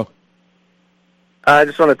let you go? I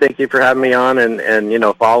just want to thank you for having me on and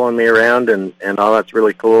following me around and all. That's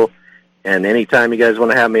really cool. And anytime you guys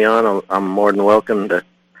want to have me on, I'm more than welcome to.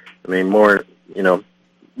 More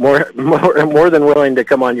than willing to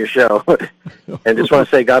come on your show. And just want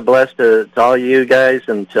to say God bless to all you guys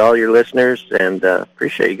and to all your listeners, and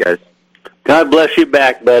appreciate you guys. God bless you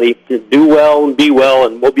back, buddy. Do well and be well,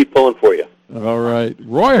 and we'll be pulling for you. All right.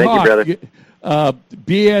 Roy Thank Hawk, you, brother.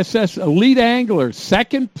 BSS Elite Angler,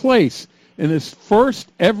 second place in his first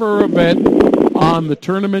ever event on the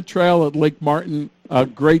tournament trail at Lake Martin. A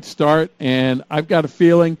great start, and I've got a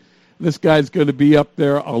feeling this guy's going to be up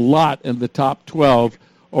there a lot in the top 12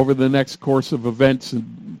 over the next course of events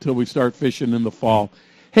until we start fishing in the fall.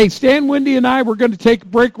 Hey, Stan Wendy and I, we're going to take a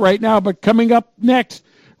break right now, but coming up next,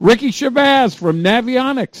 Ricky Shabazz from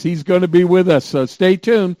Navionics. He's going to be with us, so stay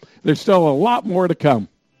tuned. There's still a lot more to come.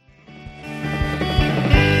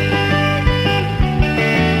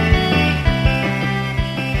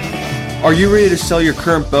 Are you ready to sell your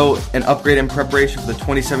current boat and upgrade in preparation for the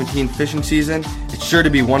 2017 fishing season? It's sure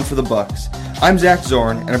to be one for the bucks. I'm Zach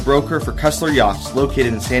Zorn, and a broker for Kessler Yachts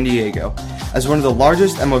located in San Diego. As one of the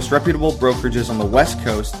largest and most reputable brokerages on the West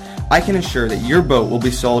Coast, I can ensure that your boat will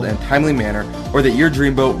be sold in a timely manner or that your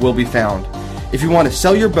dream boat will be found. If you want to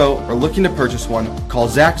sell your boat or looking to purchase one, call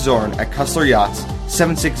Zach Zorn at Kessler Yachts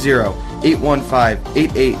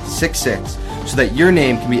 760-815-8866 so that your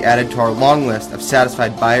name can be added to our long list of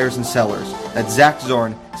satisfied buyers and sellers. That's Zach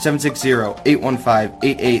Zorn,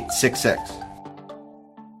 760-815-8866.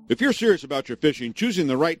 If you're serious about your fishing, choosing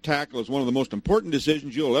the right tackle is one of the most important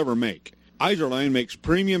decisions you'll ever make. Izorline makes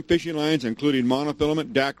premium fishing lines including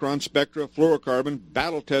monofilament, Dacron, Spectra, fluorocarbon,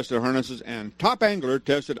 battle-tested harnesses, and top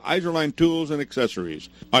angler-tested Izorline tools and accessories.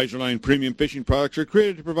 Izorline premium fishing products are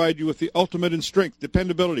created to provide you with the ultimate in strength,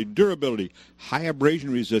 dependability, durability, high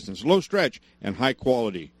abrasion resistance, low stretch, and high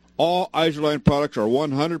quality. All Izorline products are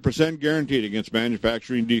 100% guaranteed against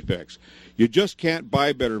manufacturing defects. You just can't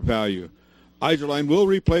buy better value. Izorline will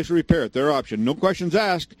replace or repair at their option. No questions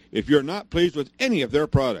asked if you're not pleased with any of their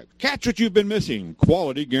product. Catch what you've been missing.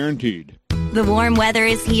 Quality guaranteed. The warm weather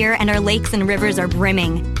is here and our lakes and rivers are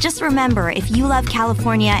brimming. Just remember, if you love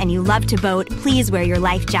California and you love to boat, please wear your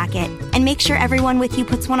life jacket. And make sure everyone with you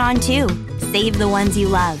puts one on too. Save the ones you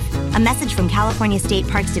love. A message from California State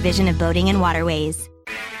Parks Division of Boating and Waterways.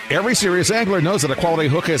 Every serious angler knows that a quality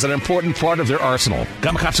hook is an important part of their arsenal.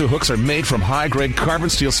 Gamakatsu hooks are made from high-grade carbon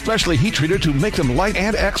steel, specially heat-treated to make them light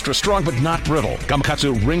and extra strong but not brittle.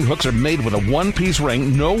 Gamakatsu ring hooks are made with a one-piece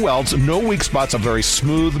ring, no welds, no weak spots, a very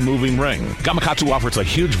smooth-moving ring. Gamakatsu offers a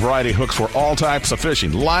huge variety of hooks for all types of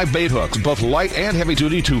fishing. Live bait hooks, both light and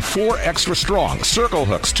heavy-duty to 4 extra strong. Circle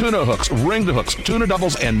hooks, tuna hooks, ringed hooks, tuna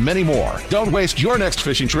doubles, and many more. Don't waste your next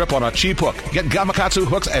fishing trip on a cheap hook. Get Gamakatsu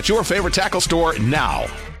hooks at your favorite tackle store now.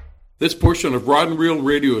 This portion of Rod and Reel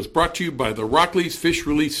Radio is brought to you by the Rockley's Fish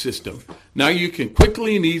Release System. Now you can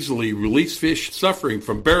quickly and easily release fish suffering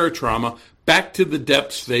from barotrauma back to the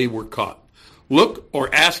depths they were caught. Look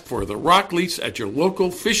or ask for the Rockley's at your local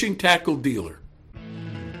fishing tackle dealer.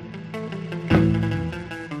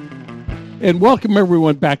 And welcome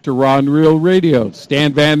everyone back to Rod and Reel Radio.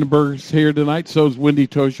 Stan Vandenberg's here tonight, so is Wendy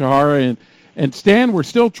Toshihara. And Stan, we're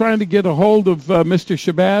still trying to get a hold of Mr.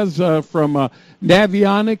 Shabazz from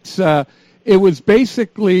Navionics. It was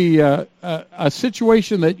basically a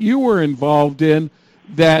situation that you were involved in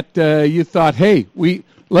that you thought, hey,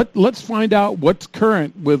 let's find out what's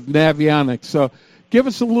current with Navionics. So give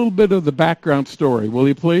us a little bit of the background story, will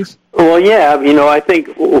you please? Well, yeah, I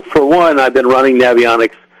think, for one, I've been running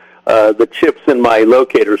Navionics the chips in my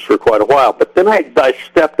locators for quite a while. But then I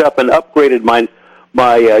stepped up and upgraded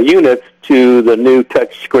my units to the new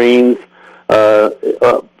touch screens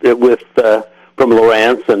with from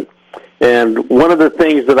Lowrance, and one of the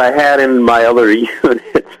things that I had in my other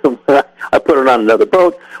units, I put it on another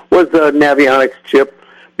boat, was a Navionics chip,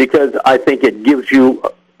 because I think it gives you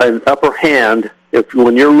an upper hand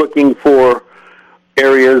when you're looking for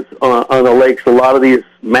areas on the lakes. A lot of these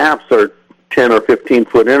maps are 10 or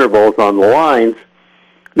 15-foot intervals on the lines.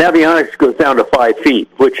 Navionics goes down to 5 feet,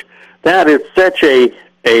 which that is such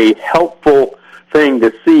a helpful thing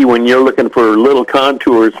to see when you're looking for little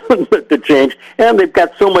contours to change. And they've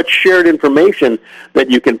got so much shared information that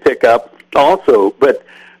you can pick up also. But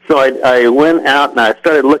so I went out and I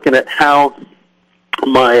started looking at how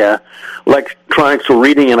my electronics were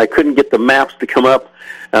reading, and I couldn't get the maps to come up.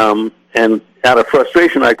 And out of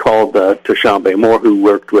frustration, I called Tashambe Moore, who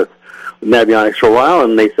worked with Navionics for a while,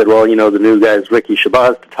 and they said, well, you know, the new guy is Ricky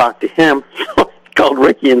Shabazz, to talk to him. So I called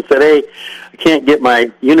Ricky and said, hey, I can't get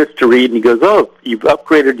my units to read. And he goes, oh, you've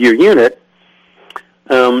upgraded your unit.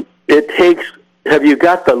 Have you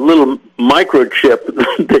got the little microchip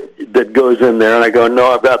that goes in there? And I go,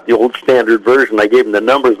 no, I've got the old standard version. I gave him the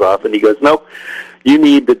numbers off, and he goes, nope, you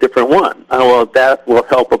need the different one. Oh, well, that will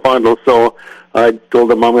help a bundle. So I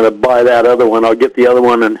told him I'm going to buy that other one. I'll get the other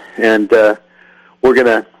one, and we're going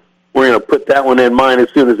to put that one in mine as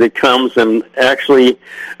soon as it comes. And actually,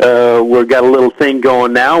 we've got a little thing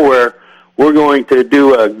going now where we're going to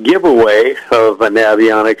do a giveaway of a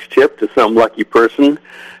Navionics chip to some lucky person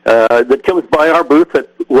that comes by our booth at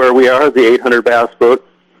where we are, the 800 Bass Boat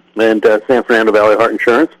and San Fernando Valley Heart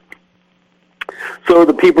Insurance. So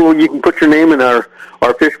the people, you can put your name in our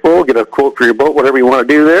fishbowl, get a quote for your boat, whatever you want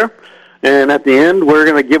to do there. And at the end, we're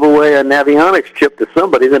going to give away a Navionics chip to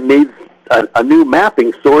somebody that needs a new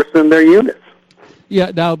mapping source in their units.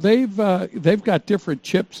 Yeah, now they've got different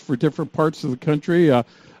chips for different parts of the country.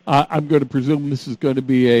 I'm going to presume this is going to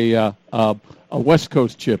be a West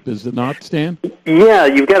Coast chip, is it not, Stan? Yeah,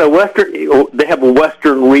 you've got they have a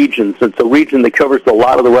western region. So it's a region that covers a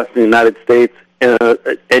lot of the western United States,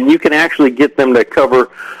 and you can actually get them to cover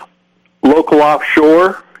local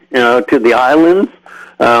offshore to the islands,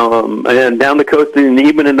 and down the coast, and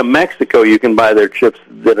even into Mexico, you can buy their chips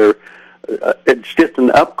that are. It's just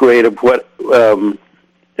an upgrade of what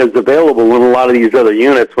is available in a lot of these other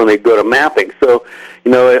units when they go to mapping. So,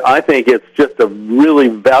 you know, I think it's just a really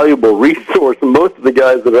valuable resource. And most of the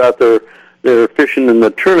guys that are out there that are fishing in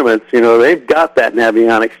the tournaments, you know, they've got that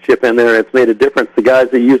Navionics chip in there, and it's made a difference. The guys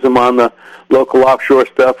that use them on the local offshore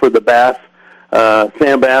stuff for the bass,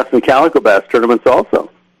 sand bass, and calico bass tournaments also.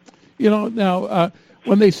 You know, now,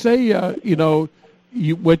 when they say, you know,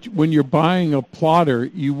 when you're buying a plotter,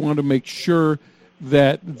 you want to make sure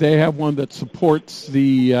that they have one that supports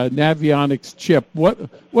the Navionics chip.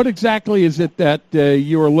 What exactly is it that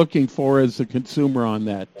you are looking for as a consumer on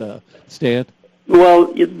that, Stan?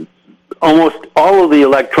 Well, almost all of the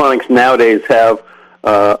electronics nowadays have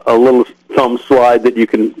a little thumb slide that you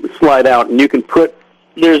can slide out, and you can put.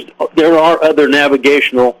 There are other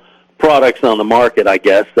navigational products on the market, I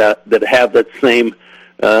guess, that have that same.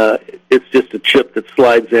 It's just a chip that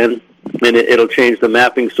slides in, and it'll change the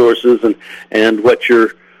mapping sources and what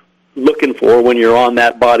you're looking for when you're on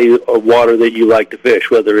that body of water that you like to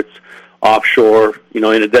fish, whether it's offshore, you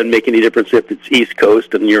know, and it doesn't make any difference if it's East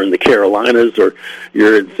Coast and you're in the Carolinas or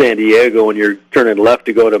you're in San Diego and you're turning left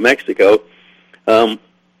to go to Mexico. All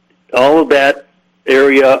of that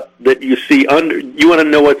area that you see you want to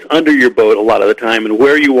know what's under your boat a lot of the time and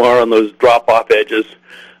where you are on those drop-off edges.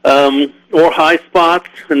 Or high spots,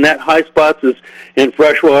 and that high spots is in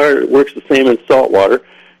freshwater. It works the same in saltwater.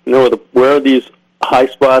 You know, where are these high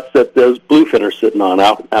spots that those bluefin are sitting on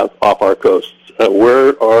out off our coasts?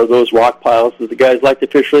 Where are those rock piles that the guys like to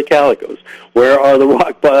fish for the calicos? Where are the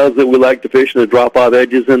rock piles that we like to fish in the drop-off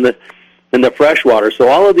edges in the freshwater? So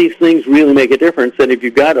all of these things really make a difference. And if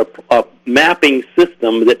you've got a mapping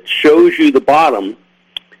system that shows you the bottom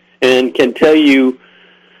and can tell you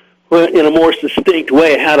in a more succinct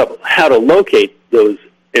way how to locate those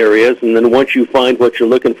areas, and then once you find what you're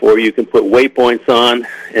looking for, you can put waypoints on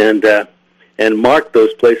and mark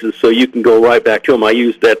those places so you can go right back to them. I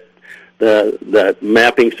used that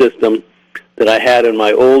mapping system that I had in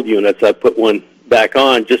my old units. I put one back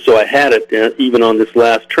on just so I had it even on this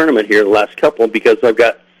last tournament here, the last couple, because I've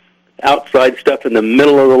got outside stuff in the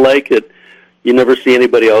middle of the lake that you never see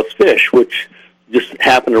anybody else fish, which just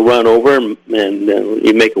happen to run over, and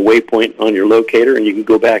you make a waypoint on your locator, and you can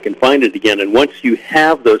go back and find it again. And once you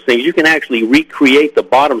have those things, you can actually recreate the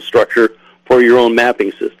bottom structure for your own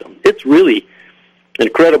mapping system. It's really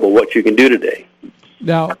incredible what you can do today.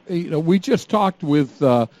 Now, we just talked with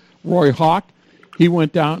Roy Hawk. He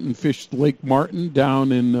went down and fished Lake Martin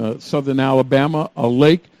down in southern Alabama, a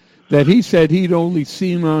lake that he said he'd only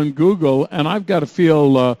seen on Google, and I've got to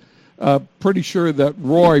feel pretty sure that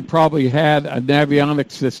Roy probably had a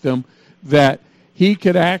Navionics system that he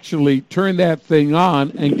could actually turn that thing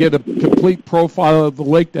on and get a complete profile of the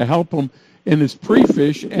lake to help him in his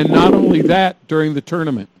pre-fish, and not only that, during the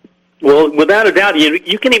tournament. Well, without a doubt,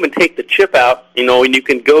 you can even take the chip out, and you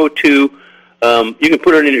can go to, you can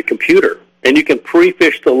put it in your computer, and you can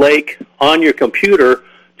pre-fish the lake on your computer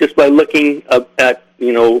just by looking at,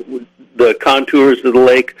 the contours of the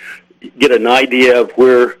lake, get an idea of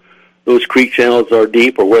where those creek channels are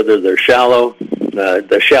deep or whether they're shallow,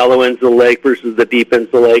 the shallow ends of the lake versus the deep ends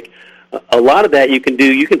of the lake. A lot of that you can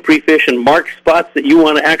do. You can pre-fish and mark spots that you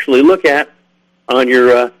want to actually look at on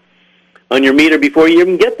your meter before you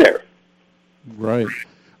even get there. Right.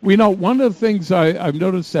 One of the things I've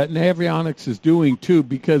noticed that Navionics is doing, too,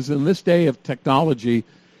 because in this day of technology,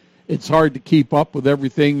 it's hard to keep up with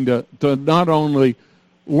everything to not only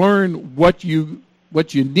learn what you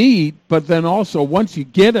need, but then also, once you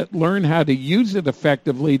get it, learn how to use it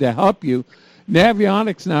effectively to help you.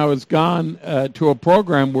 Navionics now has gone to a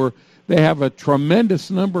program where they have a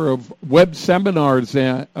tremendous number of web seminars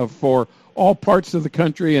for all parts of the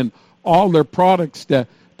country and all their products to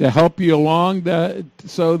help you along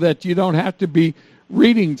so that you don't have to be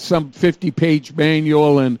reading some 50-page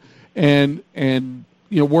manual and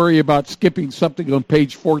worry about skipping something on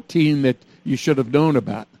page 14 that you should have known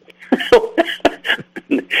about.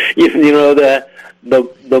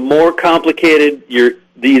 The more complicated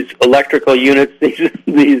these electrical units,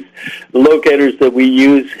 these locators that we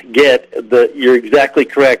use you're exactly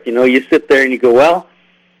correct. You sit there and you go, well,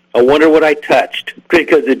 I wonder what I touched,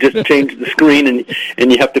 because it just changed the screen,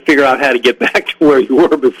 and you have to figure out how to get back to where you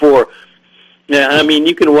were before. Yeah, I mean,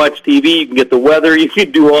 you can watch TV, you can get the weather, you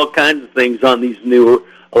can do all kinds of things on these newer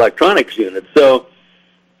electronics units. So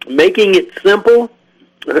making it simple,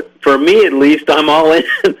 for me at least, I'm all in.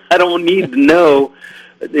 I don't need to know,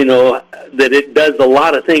 that it does a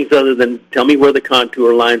lot of things other than tell me where the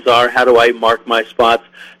contour lines are, how do I mark my spots,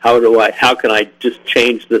 how can I just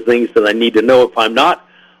change the things that I need to know if I'm not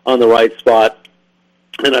on the right spot,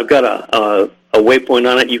 and I've got a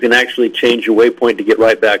waypoint on it. You can actually change your waypoint to get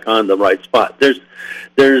right back on the right spot.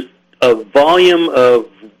 There's a volume of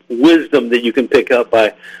wisdom that you can pick up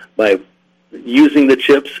by using the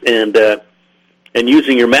chips and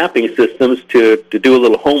using your mapping systems to do a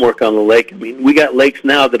little homework on the lake. I mean, we got lakes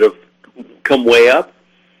now that have come way up,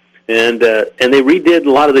 and they redid a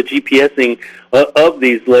lot of the GPSing of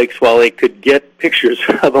these lakes while they could get pictures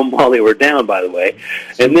of them while they were down, by the way.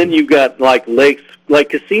 And then you've got like lakes like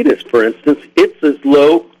Casitas, for instance. It's as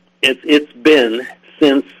low as it's been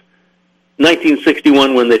since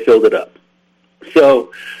 1961 when they filled it up.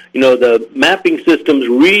 So, the mapping systems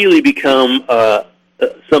really become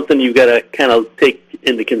something you've got to kind of take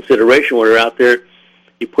into consideration when you're out there.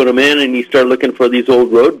 You put them in and you start looking for these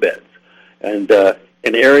old road beds and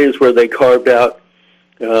areas where they carved out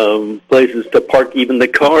places to park even the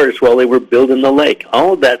cars while they were building the lake.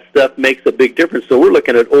 All of that stuff makes a big difference. So we're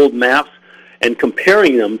looking at old maps and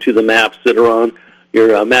comparing them to the maps that are on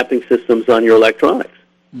your mapping systems on your electronics.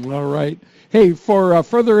 All right. Hey, for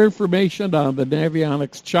further information on the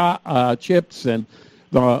Navionics chips and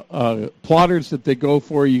the plotters that they go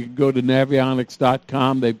for, you can go to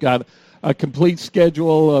navionics.com. They've got a complete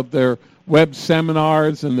schedule of their web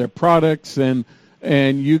seminars and their products, and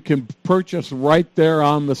you can purchase right there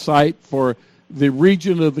on the site for the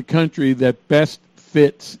region of the country that best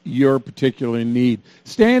fits your particular need.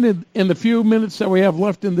 Stan, in the few minutes that we have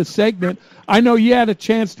left in this segment, I know you had a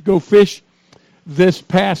chance to go fish this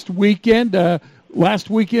past weekend. Last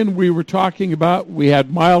weekend we were talking about we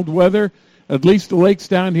had mild weather, at least the lakes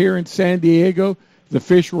down here in San Diego. The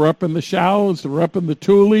fish were up in the shallows, they were up in the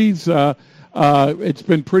tules. It's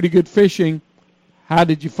been pretty good fishing. How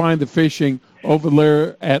did you find the fishing over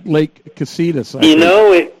there at Lake Casitas?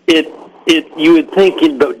 You would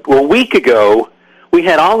think a week ago we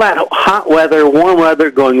had all that hot weather, warm weather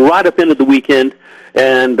going right up into the weekend,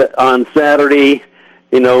 and on Saturday,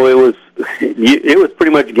 it was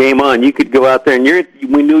pretty much game on. You could go out there and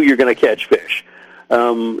we knew you were going to catch fish.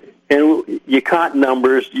 And you caught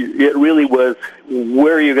numbers. It really was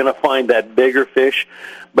where you're going to find that bigger fish.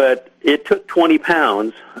 But it took 20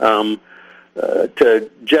 pounds to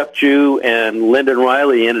Jeff Jew and Lyndon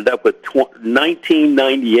Riley ended up with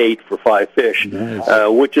 1998 for 5 fish, nice.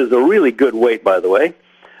 Which is a really good weight, by the way.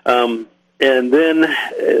 And then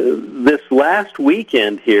this last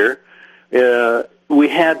weekend here, we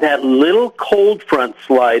had that little cold front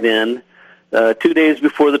slide in 2 days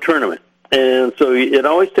before the tournament. And so it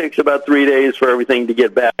always takes about 3 days for everything to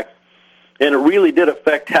get back. And it really did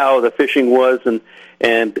affect how the fishing was, and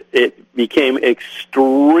it became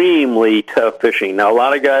extremely tough fishing. Now, a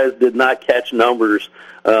lot of guys did not catch numbers.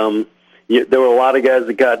 There were a lot of guys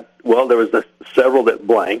that got, well, there was several that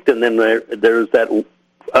blanked, and then there was that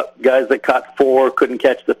guys that caught 4, couldn't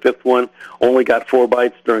catch the 5th one, only got 4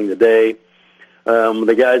 bites during the day.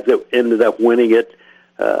 The guys that ended up winning it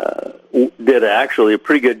did actually a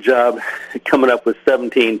pretty good job coming up with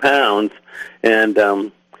 17 pounds, and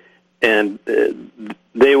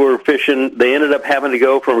they were fishing. They ended up having to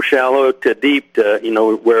go from shallow to deep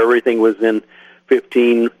to, where everything was in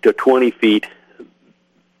 15 to 20 feet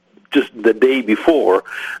just the day before.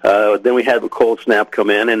 Then we had the cold snap come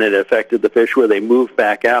in, and it affected the fish where they moved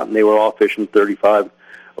back out, and they were all fishing 35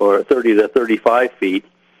 or 30 to 35 feet,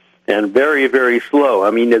 and very, very slow.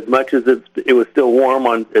 I mean, as much as it was still warm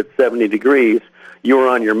at 70 degrees, you were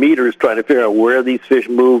on your meters trying to figure out where these fish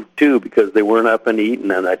moved to because they weren't up and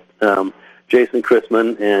eating. And Jason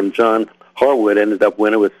Chrisman and John Harwood ended up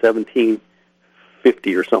winning with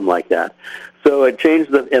 1750 or something like that. So it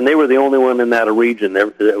changed, and they were the only one in that region.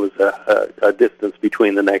 There was a distance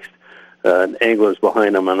between the next anglers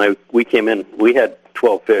behind them, and we came in. We had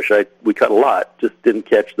 12 fish. We caught a lot, just didn't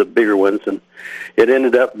catch the bigger ones, and it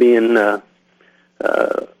ended up being a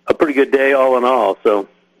pretty good day all in all. So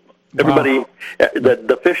everybody, wow.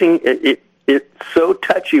 The fishing, it's so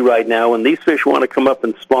touchy right now. When these fish want to come up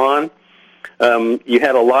and spawn, you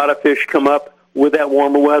had a lot of fish come up with that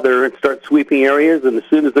warmer weather and start sweeping areas, and as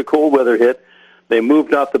soon as the cold weather hit, they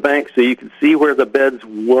moved off the bank so you could see where the beds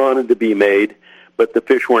wanted to be made, but the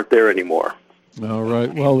fish weren't there anymore. All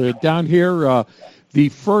right. Well, down here, the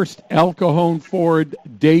first El Cajon Ford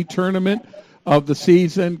Day Tournament of the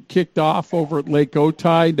season kicked off over at Lake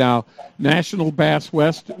Otay. Now, National Bass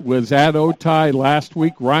West was at Otay last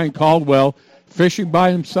week. Ryan Caldwell fishing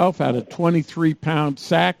by himself had a 23-pound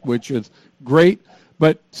sack, which is great.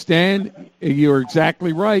 But, Stan, you're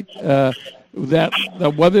exactly right. That the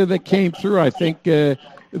weather that came through, I think the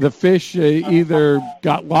fish either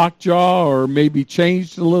got lockjaw or maybe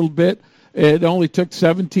changed a little bit. It only took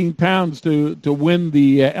 17 pounds to win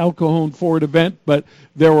the El Cajon Ford event, but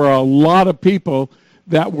there were a lot of people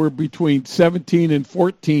that were between 17 and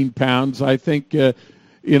 14 pounds. I think,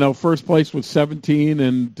 first place was 17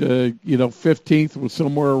 and, 15th was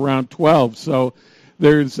somewhere around 12. So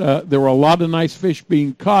there were a lot of nice fish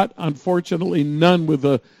being caught. Unfortunately, none with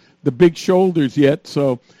the big shoulders yet.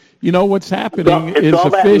 So, what's happening it's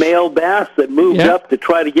all that fish, male bass that moved up to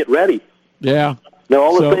try to get ready. Yeah. They're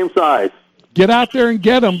all the same size. Get out there and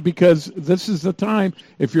get them, because this is the time,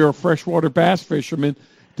 if you're a freshwater bass fisherman,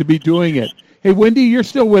 to be doing it. Hey, Wendy, you're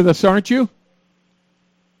still with us, aren't you?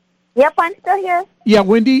 Yep, I'm still here. Yeah,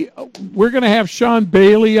 Wendy, we're going to have Sean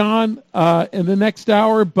Bailey on in the next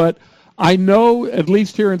hour, but I know, at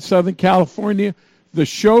least here in Southern California, the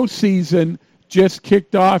show season just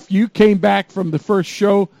kicked off. You came back from the first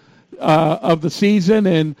show of the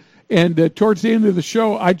season, and towards the end of the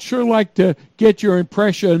show, I'd sure like to get your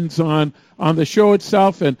impressions on the show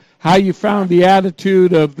itself and how you found the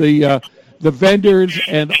attitude of the vendors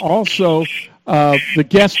and also the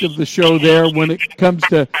guest of the show there when it comes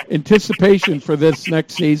to anticipation for this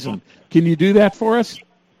next season. Can you do that for us?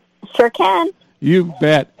 Sure can. You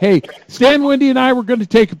bet. Hey, Stan, Wendy, and I, we're going to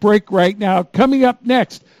take a break right now. Coming up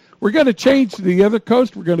next, we're going to change to the other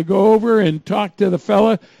coast. We're going to go over and talk to the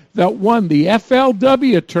fella that won the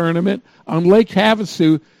FLW tournament on Lake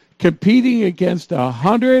Havasu, competing against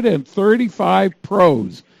 135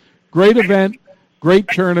 pros. Great event, great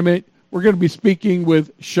tournament. We're going to be speaking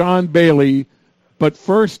with Sean Bailey, but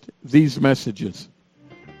first, these messages.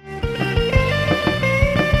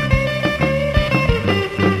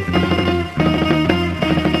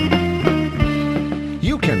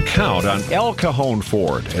 Count on El Cajon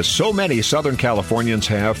Ford, as so many Southern Californians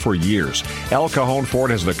have for years. El Cajon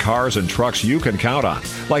Ford has the cars and trucks you can count on,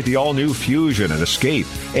 like the all-new Fusion and Escape,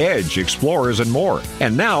 Edge, Explorers, and more.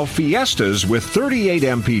 And now Fiestas with 38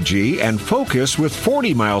 mpg and Focus with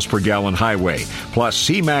 40 miles per gallon highway, plus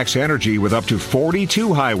C-Max Energy with up to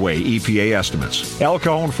 42 highway EPA estimates. El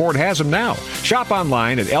Cajon Ford has them now. Shop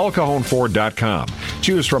online at elcajonford.com.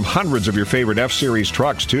 Choose from hundreds of your favorite F-Series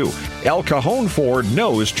trucks, too. El Cajon Ford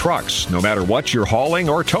knows trucks, no matter what you're hauling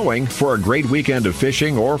or towing, for a great weekend of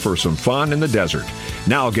fishing or for some fun in the desert.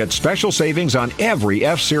 Now get special savings on every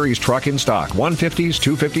F-Series truck in stock, 150s,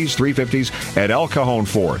 250s, 350s at El Cajon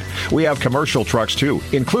Ford. We have commercial trucks too,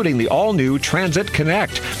 including the all-new Transit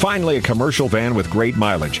Connect. Finally, a commercial van with great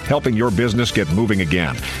mileage, helping your business get moving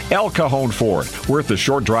again. El Cajon Ford, worth the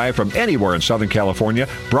short drive from anywhere in Southern California,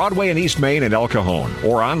 Broadway and East Main in El Cajon,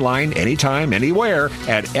 or online anytime, anywhere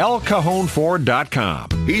at elcajonford.com.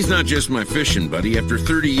 He's not just my fishing buddy. After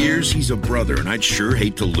 30 years, he's a brother, and I'd sure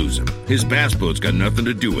hate to lose him. His bass boat's got nothing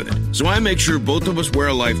to do with it. So I make sure both of us wear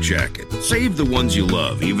a life jacket. Save the ones you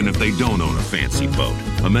love, even if they don't own a fancy boat.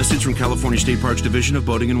 A message from California State Parks Division of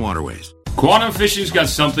Boating and Waterways. Quantum Fishing's got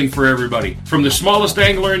something for everybody. From the smallest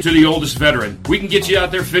angler to the oldest veteran, we can get you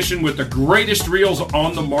out there fishing with the greatest reels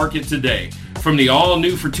on the market today. From the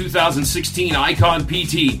all-new for 2016 Icon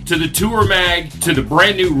PT, to the Tour Mag, to the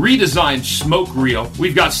brand-new redesigned Smoke Reel,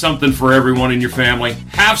 we've got something for everyone in your family.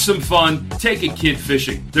 Have some fun. Take a kid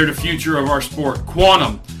fishing. They're the future of our sport.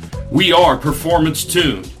 Quantum. We are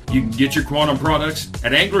performance-tuned. You can get your Quantum products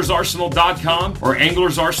at anglersarsenal.com or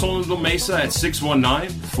Anglers Arsenal in La Mesa at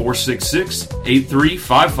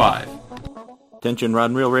 619-466-8355. Attention Rod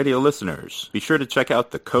and Reel Radio listeners, be sure to check out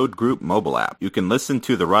the Code Group mobile app. You can listen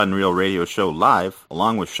to the Rod and Reel Radio show live,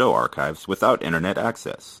 along with show archives, without internet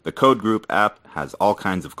access. The Code Group app has all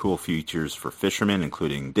kinds of cool features for fishermen,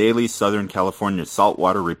 including daily Southern California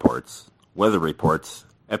saltwater reports, weather reports,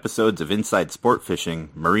 episodes of Inside Sport Fishing,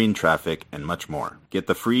 marine traffic, and much more. Get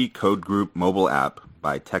the free Code Group mobile app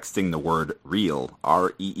by texting the word REEL,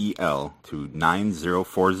 R-E-E-L, to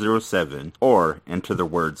 90407, or enter the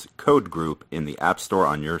words Code Group in the App Store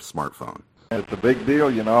on your smartphone. It's a big deal.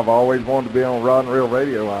 You know, I've always wanted to be on Rod and Reel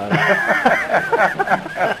Radio. I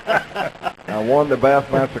won the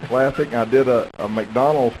Bassmaster Classic, and I did a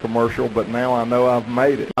McDonald's commercial, but now I know I've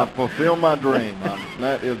made it. I fulfilled my dream.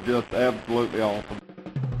 That is just absolutely awesome.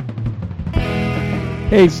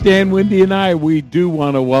 Hey, Stan, Wendy, and I, we do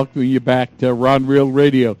want to welcome you back to Rod and Reel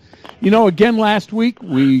Radio. You know, again, last week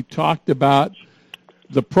we talked about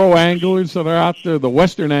the pro anglers that are out there, the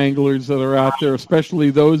Western anglers that are out there, especially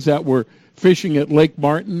those that were fishing at Lake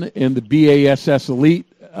Martin in the BASS Elite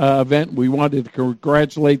event. We wanted to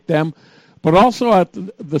congratulate them. But also at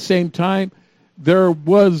the same time, there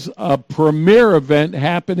was a premier event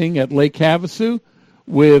happening at Lake Havasu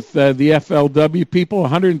with the FLW people.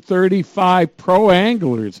 135 pro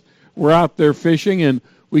anglers were out there fishing, and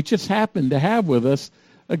we just happened to have with us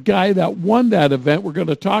a guy that won that event. We're going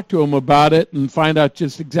to talk to him about it and find out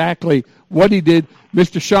just exactly what he did,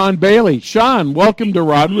 Mr. Sean Bailey. Sean, welcome to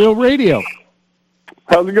Rod and Reel Radio.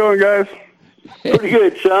 How's it going, guys? Pretty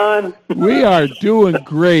good, Sean. We are doing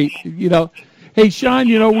great. You know, hey, Sean,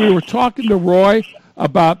 you know, we were talking to Roy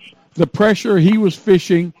about the pressure he was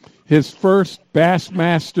fishing his first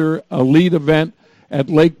Bassmaster Elite event at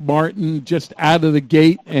Lake Martin, just out of the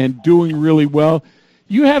gate and doing really well.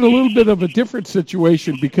 You had a little bit of a different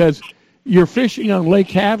situation because you're fishing on Lake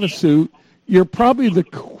Havasu. You're probably the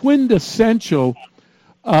quintessential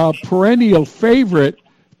perennial favorite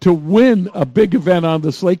to win a big event on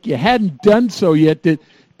this lake. You hadn't done so yet.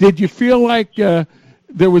 Did you feel like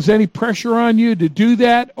there was any pressure on you to do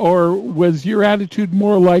that, or was your attitude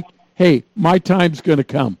more like, hey, my time's going to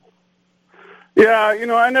come? Yeah, you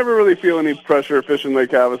know, I never really feel any pressure fishing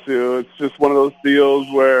Lake Havasu. It's just one of those deals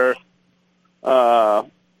where,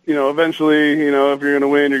 you know, eventually, you know, if you're going to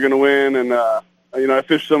win, you're going to win. And, you know, I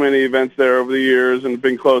fished so many events there over the years and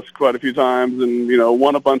been close quite a few times and, you know,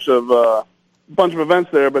 won a bunch of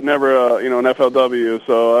events there, but never, you know, an FLW.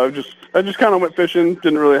 So I just kind of went fishing,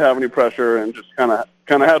 didn't really have any pressure, and just kind of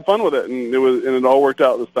had fun with it. And it all worked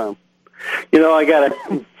out this time. You know, I got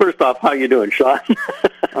to, first off, how you doing, Sean?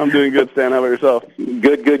 I'm doing good, Stan. How about yourself?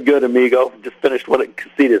 Good, amigo. Just finished one at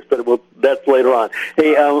Casitas, but that's later on.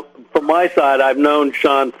 Hey, from my side, I've known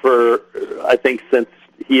Sean for, I think, since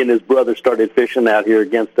he and his brother started fishing out here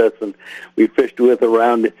against us, and we fished with,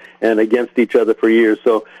 around, and against each other for years.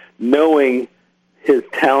 So knowing his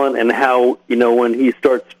talent and how, you know, when he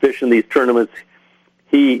starts fishing these tournaments,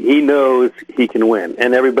 he knows he can win,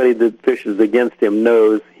 and everybody that fishes against him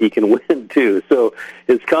knows he can win too. So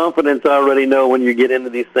his confidence, I already know when you get into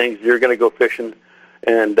these things, you're going to go fishing,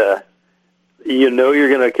 and you know you're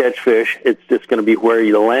going to catch fish. It's just going to be where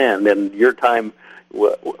you land, and your time.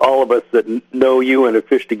 All of us that know you and have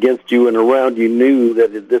fished against you and around you knew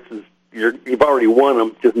that this is you've already won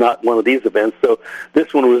them, just not one of these events. So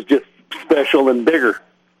this one was just special and bigger.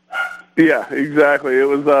 Yeah, exactly. It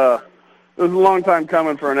was a long time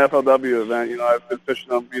coming for an FLW event. You know, I've been fishing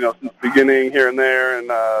them, you know, since the beginning here and there,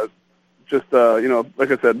 and just, you know,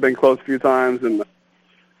 like I said, been close a few times, and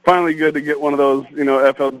finally good to get one of those,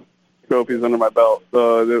 FL trophies under my belt.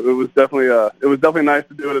 So it was definitely nice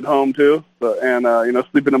to do it at home too. So, and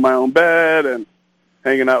sleeping in my own bed and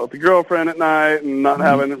hanging out with the girlfriend at night and not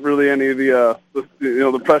having really any of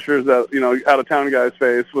the pressures that out of town guys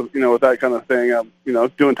face with with that kind of thing.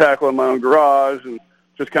 Doing tackle in my own garage and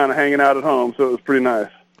just kind of hanging out at home. So it was pretty nice.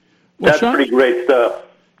 Well, That's Sean, pretty great stuff.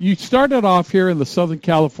 You started off here in the Southern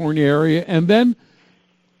California area, and then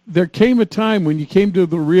there came a time when you came to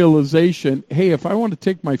the realization, hey, if I want to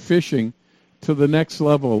take my fishing to the next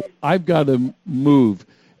level, I've got to move.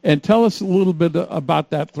 And tell us a little bit about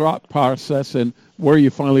that thought process and where you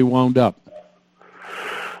finally wound up.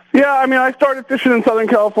 Yeah, I started fishing in Southern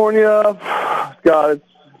California. God,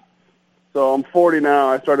 so I'm 40 now.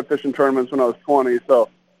 I started fishing tournaments when I was 20. So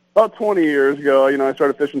about 20 years ago, I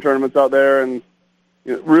started fishing tournaments out there and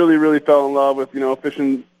really, really fell in love with,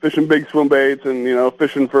 fishing big swim baits and,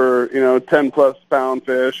 fishing for, 10-plus pound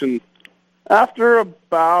fish. And after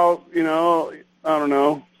about, I don't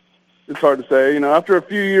know, it's hard to say. After a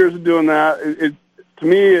few years of doing that, to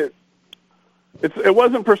me, it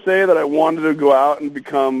wasn't per se that I wanted to go out and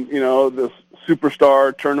become, this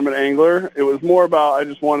superstar tournament angler. It was more about I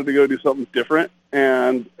just wanted to go do something different.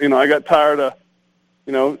 And, I got tired of,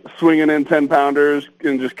 swinging in 10-pounders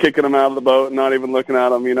and just kicking them out of the boat and not even looking at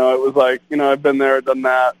them. It was like, I've been there, done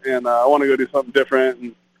that, and I want to go do something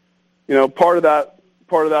different. And, part of that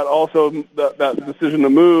also, that decision to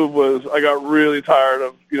move was I got really tired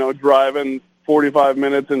of, driving 45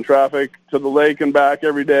 minutes in traffic to the lake and back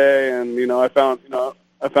every day. And, I found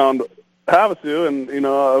Havasu, and,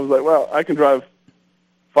 I was like, well, I can drive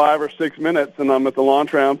 5 or 6 minutes and I'm at the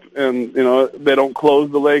launch ramp, and, they don't close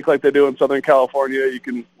the lake like they do in Southern California. You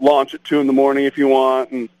can launch at 2 in the morning if you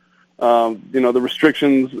want. And, the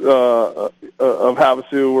restrictions of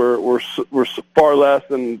Havasu were far less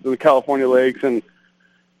than the California lakes. And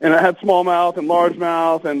I had smallmouth and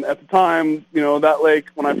largemouth, and at the time, that lake,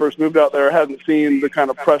 when I first moved out there, I hadn't seen the kind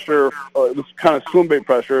of pressure, this kind of swim bait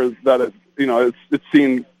pressure that it's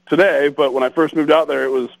seen today. But when I first moved out there,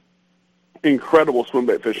 it was incredible swim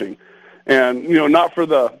bait fishing. And, not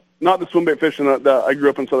the swim bait fishing that I grew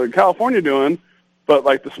up in Southern California doing, but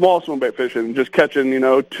like the small swim bait fishing, just catching,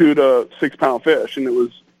 2 to 6 pound fish. And it was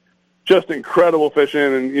just incredible fishing.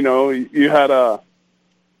 And,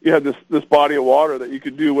 you had this body of water that you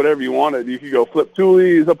could do whatever you wanted. You could go flip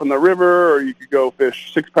toolies up in the river, or you could go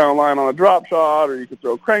fish 6-pound line on a drop shot, or you could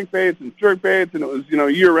throw crankbaits and jerkbaits. And it was,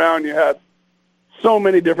 year round, you had so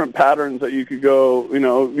many different patterns that you could go,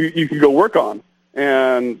 you could go work on.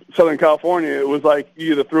 And Southern California, it was like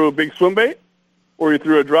you either threw a big swim bait or you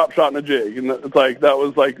threw a drop shot and a jig. And it's like, that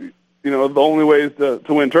was like, the only ways to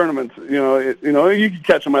win tournaments. You could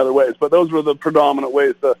catch them other ways, but those were the predominant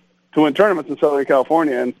ways to win tournaments in Southern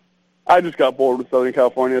California. And I just got bored with Southern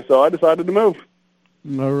California, so I decided to move.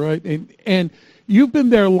 All right. And you've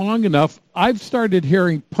been there long enough. I've started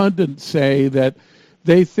hearing pundits say that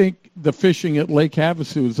they think the fishing at Lake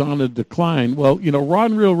Havasu is on a decline. Well,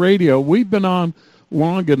 Rod and Reel Radio, we've been on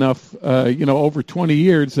long enough, over 20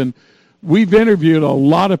 years, and we've interviewed a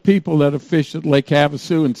lot of people that have fished at Lake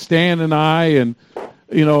Havasu, and Stan and I and,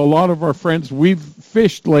 a lot of our friends, we've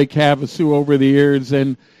fished Lake Havasu over the years,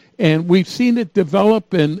 and we've seen it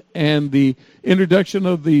develop, and the introduction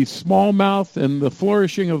of the smallmouth and the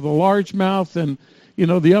flourishing of the largemouth, and,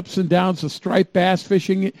 the ups and downs of striped bass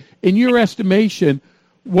fishing. In your estimation,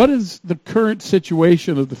 what is the current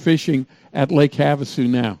situation of the fishing at Lake Havasu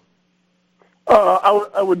now?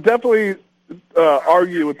 I would definitely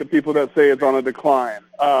argue with the people that say it's on a decline.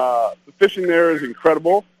 The fishing there is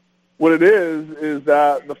incredible. What it is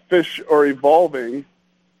that the fish are evolving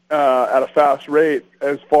at a fast rate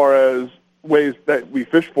as far as ways that we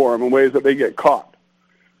fish for them and ways that they get caught.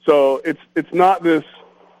 So it's not this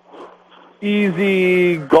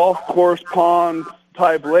easy golf course pond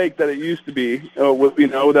type lake that it used to be,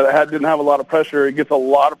 that didn't have a lot of pressure. It gets a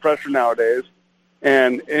lot of pressure nowadays,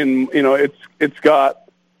 and it's gotten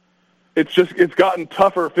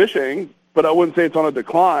tougher fishing. But I wouldn't say it's on a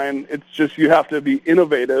decline. It's just you have to be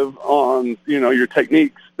innovative on your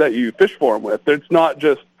techniques that you fish for them with. It's not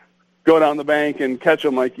just go down the bank and catch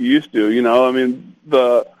them like you used to.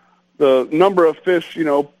 The number of fish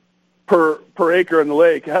per acre in the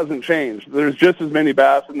lake hasn't changed. There's just as many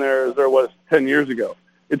bass in there as there was 10 years ago.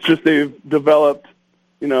 It's just they've developed,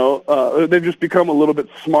 they've just become a little bit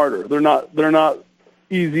smarter. They're not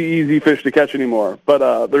easy fish to catch anymore.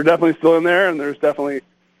 But they're definitely still in there, and there's definitely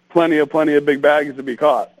plenty of big bags to be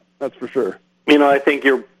caught. That's for sure. I think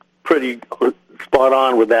you're pretty spot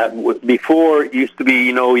on with that. Before, it used to be,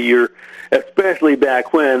 especially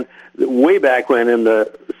way back when in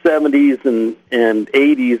the 70s and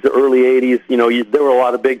 80s, the early 80s, there were a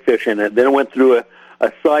lot of big fish in it. Then it went through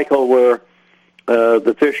a cycle where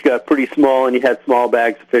the fish got pretty small and you had small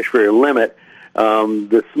bags of fish for your limit.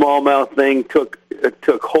 The smallmouth thing took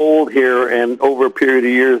hold here, and over a period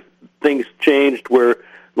of years, things changed where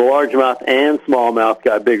the largemouth and smallmouth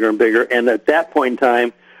got bigger and bigger. And at that point in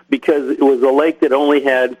time, because it was a lake that only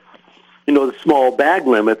had, the small bag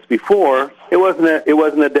limits before, it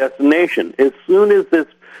wasn't a destination. As soon as this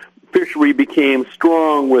fishery became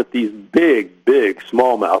strong with these big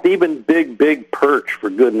smallmouth, even big perch, for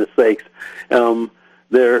goodness sakes,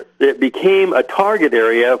 it became a target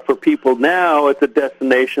area for people. Now it's a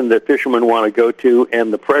destination that fishermen want to go to,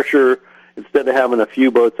 and the pressure, instead of having a few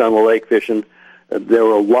boats on the lake fishing, there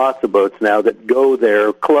are lots of boats now that go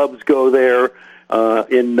there. Clubs go there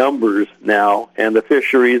in numbers now, and the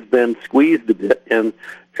fishery's been squeezed a bit.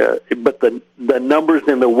 But the numbers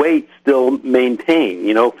and the weight still maintain.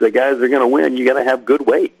 If the guys are going to win, you got to have good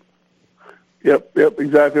weight. Yep,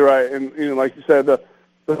 exactly right. And like you said, the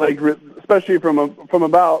lake, especially from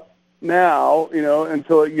about now,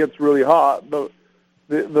 until it gets really hot, the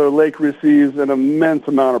lake receives an immense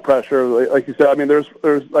amount of pressure. Like you said, I mean,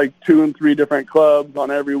 there's like 2 and 3 different clubs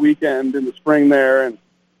on every weekend in the spring there, and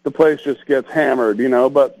the place just gets hammered,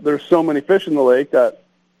 But there's so many fish in the lake that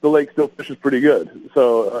the lake still fishes pretty good.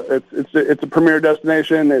 So it's a premier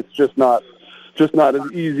destination. It's just not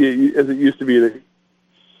as easy as it used to be.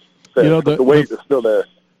 The weight is still there.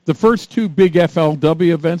 The first 2 big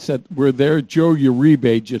FLW events that were there, Joe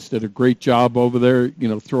Uribe just did a great job over there,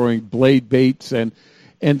 throwing blade baits and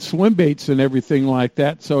swim baits and everything like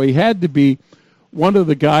that. So he had to be one of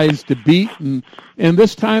the guys to beat. And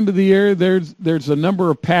this time of the year, there's a number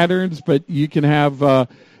of patterns, but you can have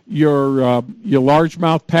your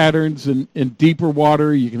largemouth patterns in deeper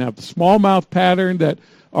water. You can have the smallmouth pattern that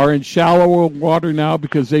are in shallower water now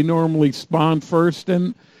because they normally spawn first.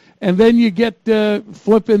 And then you get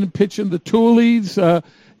flipping and pitching the toolies.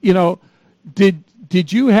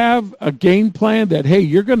 Did you have a game plan that, hey,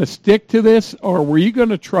 you're going to stick to this, or were you going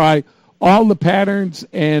to try all the patterns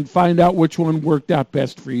and find out which one worked out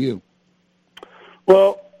best for you?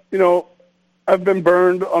 Well, I've been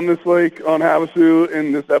burned on this lake on Havasu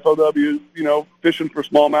in this FLW, fishing for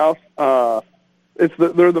smallmouth.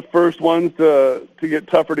 They're the first ones to get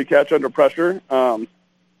tougher to catch under pressure.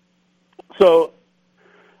 So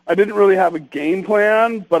I didn't really have a game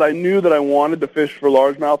plan, but I knew that I wanted to fish for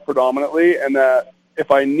largemouth predominantly, and that if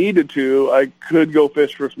I needed to, I could go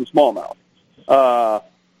fish for some smallmouth.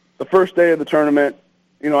 The first day of the tournament,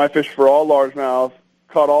 I fished for all largemouth,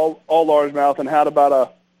 caught all largemouth, and had about a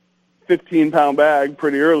 15-pound bag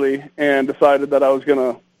pretty early, and decided that I was going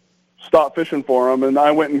to stop fishing for them. And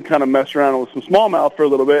I went and kind of messed around with some smallmouth for a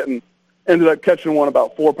little bit, and ended up catching one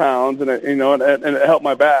about 4 pounds, and it helped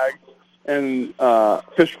my bag. And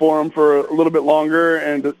fished for them for a little bit longer,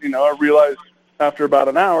 and I realized after about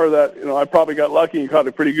an hour that I probably got lucky and caught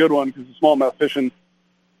a pretty good one, because the smallmouth fishing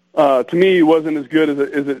to me wasn't as good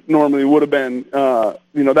as it normally would have been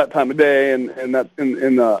that time of day and that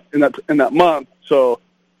in that month. So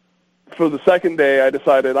for the second day, I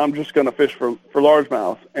decided I'm just going to fish for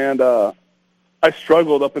largemouth, and I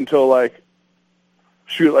struggled up until like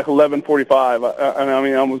 11:45.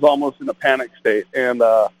 I was almost in a panic state, and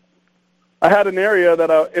I had an area that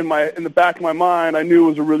in the back of my mind I knew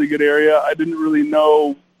was a really good area. I didn't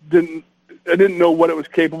know what it was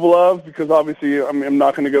capable of, because obviously I'm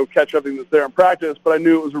not going to go catch everything that's there in practice, but I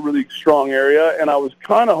knew it was a really strong area, and I was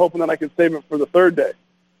kind of hoping that I could save it for the third day.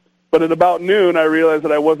 But at about noon, I realized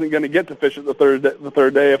that I wasn't going to get to fish it the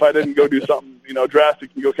third day if I didn't go do something drastic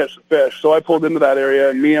and go catch the fish. So I pulled into that area,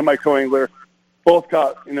 and me and my co-angler both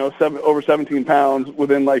caught over 17 pounds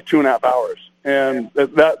within like 2.5 hours. And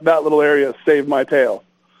that little area saved my tail.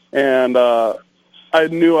 And I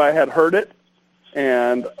knew I had heard it,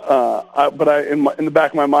 and in the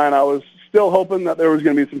back of my mind, I was still hoping that there was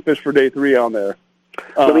going to be some fish for day 3 on there.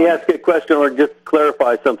 Let me ask you a question, or just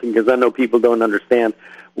clarify something, because I know people don't understand.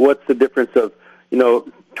 What's the difference of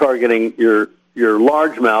targeting your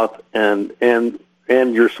largemouth and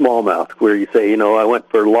your smallmouth, where you say I went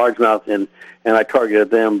for largemouth and I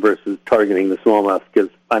targeted them versus targeting the smallmouth? Because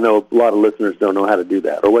I know a lot of listeners don't know how to do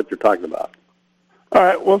that, or what you're talking about. All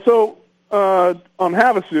right. Well, so on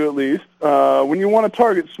Havasu, at least, when you want to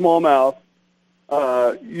target smallmouth,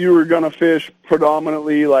 you are going to fish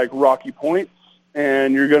predominantly like rocky points,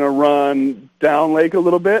 and you're going to run down lake a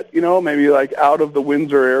little bit, maybe like out of the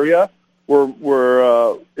Windsor area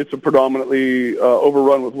where it's a predominantly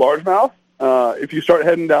overrun with largemouth. If you start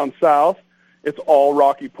heading down south, it's all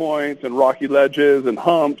rocky points and rocky ledges and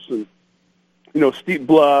humps and, steep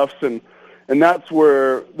bluffs, and that's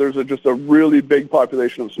where there's just a really big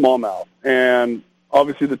population of smallmouth. And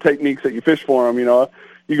obviously the techniques that you fish for them,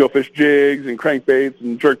 you go fish jigs and crankbaits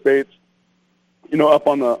and jerkbaits, up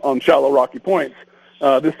on shallow rocky points.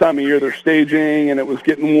 This time of year they're staging, and it was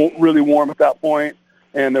getting really warm at that point,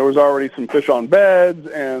 and there was already some fish on beds,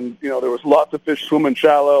 and there was lots of fish swimming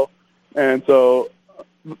shallow, and so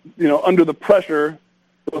under the pressure,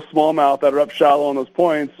 those smallmouth that are up shallow on those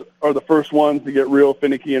points are the first ones to get real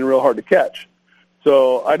finicky and real hard to catch.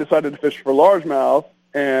 So I decided to fish for largemouth,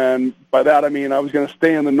 and by that I mean I was going to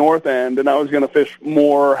stay in the north end, and I was going to fish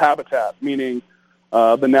more habitat, meaning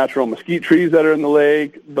the natural mesquite trees that are in the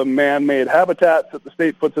lake, the man-made habitats that the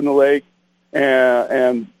state puts in the lake,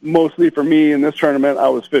 and mostly for me in this tournament, I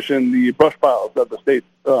was fishing the brush piles that the state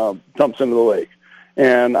dumps into the lake.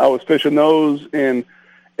 And I was fishing those in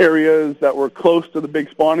areas that were close to the big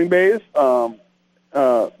spawning bays. The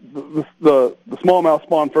smallmouth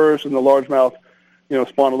spawn first, and the largemouth,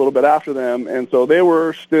 spawn a little bit after them. And so they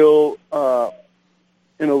were still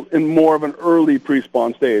in more of an early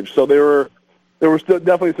pre-spawn stage. So there were still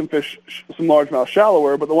definitely some fish, some largemouth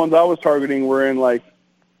shallower, but the ones I was targeting were in like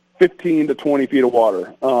 15 to 20 feet of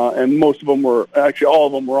water. And most of them were, actually all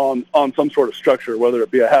of them were on some sort of structure, whether it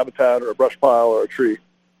be a habitat or a brush pile or a tree.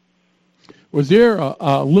 Was there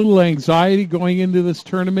a little anxiety going into this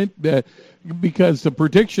tournament? Because the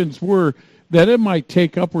predictions were that it might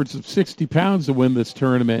take upwards of 60 pounds to win this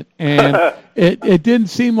tournament. And it didn't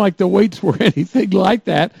seem like the weights were anything like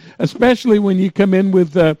that, especially when you come in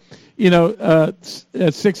with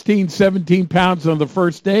 16, 17 pounds on the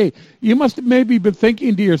first day. You must have maybe been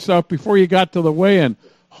thinking to yourself before you got to the weigh-in,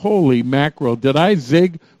 holy mackerel, did I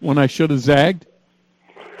zig when I should have zagged?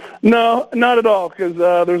 No, not at all, because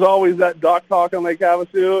there's always that dock talk on Lake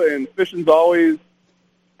Havasu, and fishing's always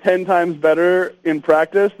 10 times better in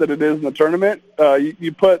practice than it is in the tournament.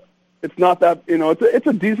 It's not that, it's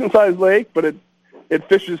a decent-sized lake, but it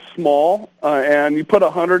fishes small, and you put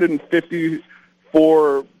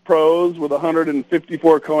 154 pros with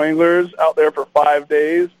 154 co-anglers out there for 5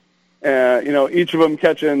 days, each of them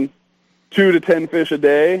catching 2 to 10 fish a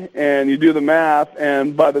day, and you do the math,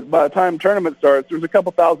 and by the time tournament starts, there's a couple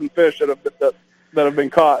thousand fish that have been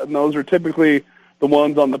caught, and those are typically the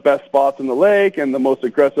ones on the best spots in the lake and the most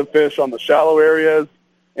aggressive fish on the shallow areas.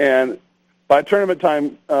 And by tournament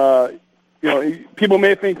time, people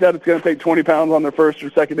may think that it's going to take 20 pounds on their first or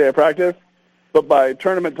second day of practice, but by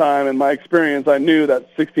tournament time, in my experience, I knew that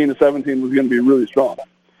 16 to 17 was going to be really strong.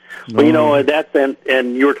 Well,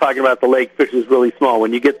 and you were talking about the lake fish is really small.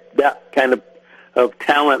 When you get that kind of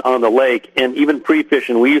talent on the lake, and even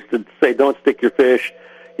pre-fishing, we used to say, don't stick your fish,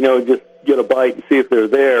 just get a bite and see if they're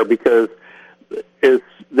there, because it's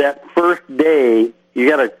that first day, you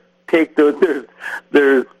got to take those,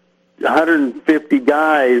 there's 150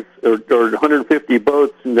 guys or 150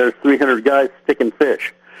 boats, and there's 300 guys sticking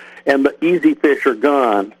fish. And the easy fish are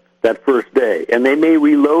gone that first day. And they may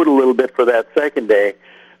reload a little bit for that second day,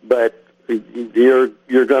 but you're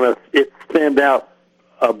going to stand out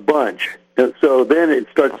a bunch. And so then it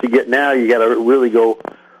starts to get, now you got to really go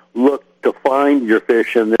look to find your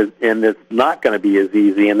fish, and it's not going to be as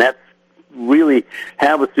easy. And that's really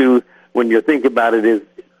Havasu, when you think about it, is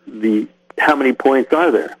how many points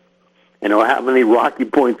are there? How many rocky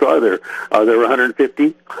points are there? Are there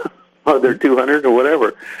 150? Are there 200 or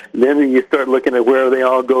whatever? And then you start looking at where they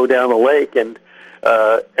all go down the lake and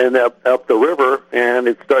up the river, and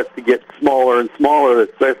it starts to get smaller and smaller,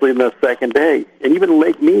 especially in the second day. And even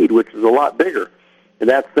Lake Mead, which is a lot bigger, and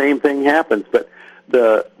that same thing happens. But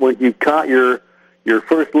when you caught your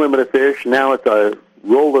first limit of fish, now it's a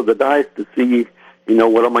roll of the dice to see,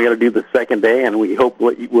 what am I going to do the second day, and we hope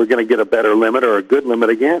we're going to get a better limit or a good limit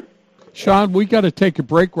again. Sean, we got to take a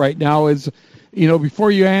break right now.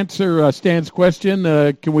 Before you answer Stan's question,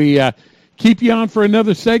 can we keep you on for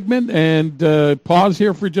another segment and pause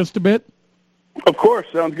here for just a bit? Of course.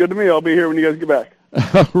 Sounds good to me. I'll be here when you guys get back.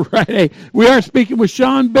 All right. Hey, we are speaking with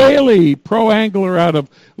Sean Bailey, pro angler out of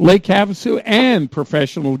Lake Havasu and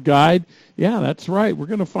professional guide. Yeah, that's right. We're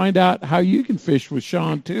going to find out how you can fish with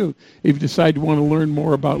Sean, too, if you decide you want to learn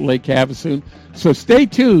more about Lake Havasu. So stay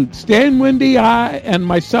tuned. Stan, Wendy, I, and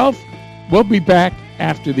myself will be back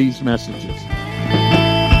after these messages.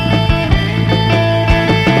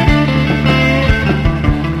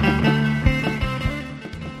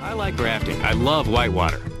 I like rafting. I love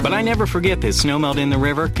whitewater. But I never forget that snowmelt in the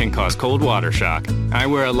river can cause cold water shock. I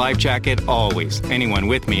wear a life jacket always. Anyone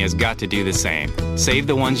with me has got to do the same. Save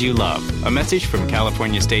the ones you love. A message from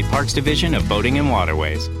California State Parks Division of Boating and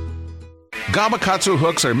Waterways. Gamakatsu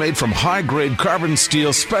hooks are made from high-grade carbon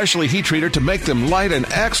steel specially heat treated to make them light and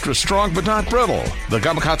extra strong but not brittle. The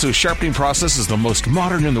Gamakatsu sharpening process is the most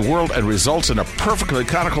modern in the world and results in a perfectly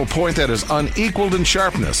conical point that is unequaled in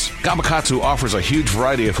sharpness. Gamakatsu offers a huge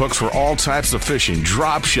variety of hooks for all types of fishing: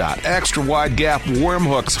 drop shot, extra wide gap, worm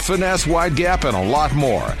hooks, finesse wide gap, and a lot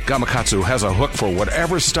more. Gamakatsu has a hook for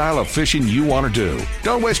whatever style of fishing you want to do.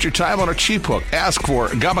 Don't waste your time on a cheap hook. Ask for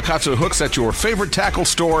Gamakatsu hooks at your favorite tackle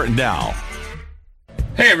store now.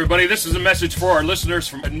 Hey everybody, this is a message for our listeners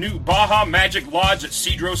from a new Baja Magic Lodge at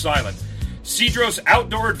Cedros Island. Cedros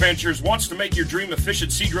Outdoor Adventures wants to make your dream of fish at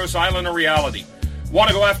Cedros Island a reality. Want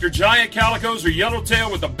to go after giant calicos or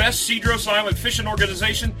yellowtail with the best Cedros Island fishing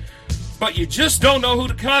organization, but you just don't know who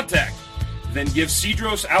to contact? Then give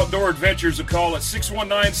Cedros Outdoor Adventures a call at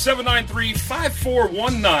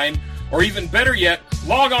 619-793-5419, or even better yet,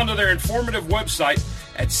 log on to their informative website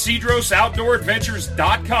at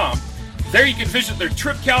cedrosoutdooradventures.com. There you can visit their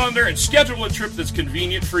trip calendar and schedule a trip that's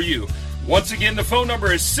convenient for you. Once again, the phone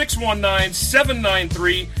number is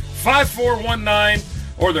 619-793-5419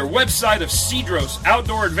 or their website of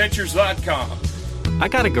cedrosoutdooradventures.com. I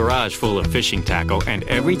got a garage full of fishing tackle, and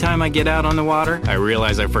every time I get out on the water, I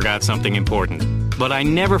realize I forgot something important. But I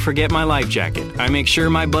never forget my life jacket. I make sure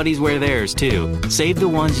my buddies wear theirs, too. Save the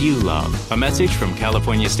ones you love. A message from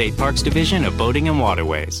California State Parks Division of Boating and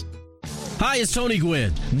Waterways. Hi, it's Tony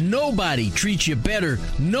Gwynn. Nobody treats you better.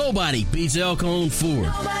 Nobody beats El Cajon Ford.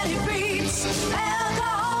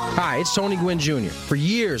 Hi, it's Tony Gwynn Jr. For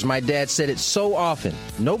years, my dad said it so often.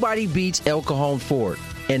 Nobody beats El Cajon Ford,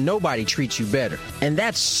 and nobody treats you better. And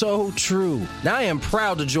that's so true. Now I am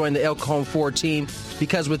proud to join the El Cajon Ford team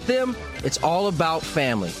because with them, it's all about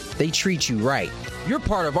family. They treat you right. You're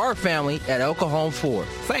part of our family at El Cajon Ford.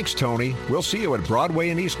 Thanks, Tony. We'll see you at Broadway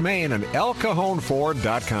in East Maine and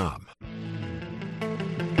elcajonford.com.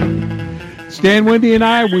 Stan, Wendy, and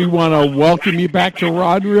I, we want to welcome you back to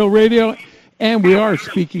Rod and Reel Radio, and we are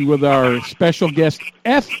speaking with our special guest,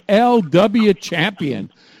 FLW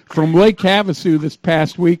champion from Lake Havasu this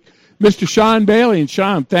past week, Mr. Sean Bailey. And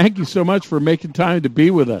Sean, thank you so much for making time to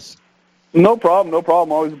be with us. No problem.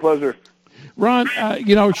 Always a pleasure. Ron,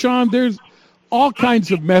 Sean, there's all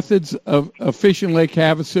kinds of methods of fishing Lake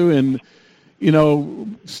Havasu, and,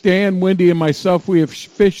 Stan, Wendy, and myself, we have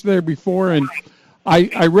fished there before, and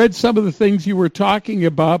I read some of the things you were talking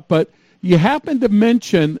about, but you happened to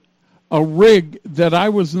mention a rig that I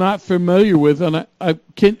was not familiar with, and I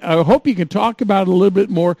hope you can talk about it a little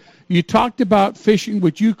bit more. You talked about fishing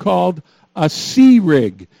what you called a sea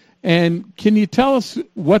rig, and can you tell us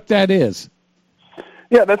what that is?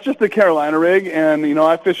 Yeah, that's just a Carolina rig, and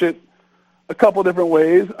I fish it a couple different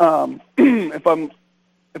ways. If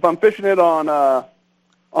I'm fishing it on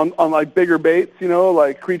like bigger baits,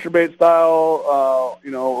 like creature bait style,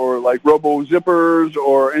 or like robo zippers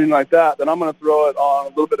or anything like that, then I'm going to throw it on a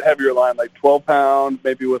little bit heavier line, like 12 pounds,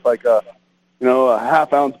 maybe with like a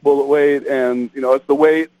half-ounce bullet weight, and, it's the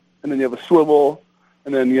weight, and then you have a swivel,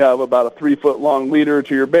 and then you have about a 3-foot-long leader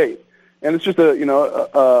to your bait. And it's just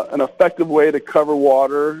an effective way to cover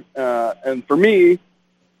water. And for me,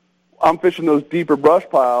 I'm fishing those deeper brush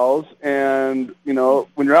piles, and,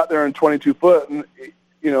 when you're out there in 22 foot, and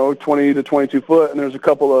 20 to 22 foot, and there's a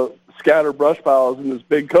couple of scattered brush piles in this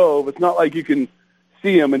big cove, it's not like you can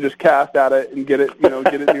see them and just cast at it and get it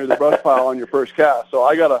near the brush pile on your first cast. So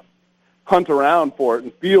I got to hunt around for it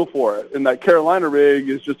and feel for it. And that Carolina rig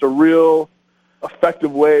is just a real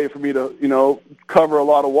effective way for me to, cover a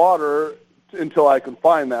lot of water until I can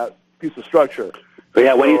find that piece of structure. But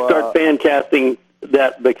yeah, when you start fan casting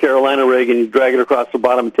the Carolina rig and you drag it across the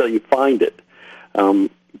bottom until you find it,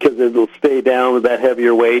 because it'll stay down with that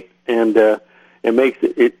heavier weight, and it makes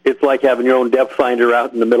it's like having your own depth finder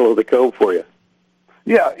out in the middle of the cove for you.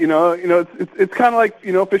 Yeah, it's kind of like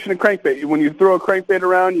fishing a crankbait. When you throw a crankbait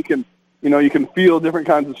around, you can feel different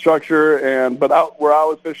kinds of structure. But out where I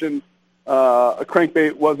was fishing, a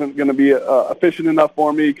crankbait wasn't going to be efficient enough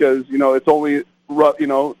for me because it's only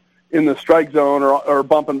in the strike zone or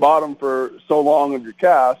bumping bottom for so long of your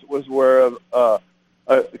cast. Was where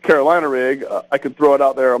a Carolina rig, I could throw it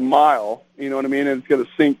out there a mile, you know what I mean, and it's going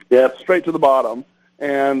to sink straight to the bottom.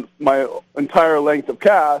 And my entire length of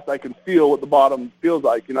cast, I can feel what the bottom feels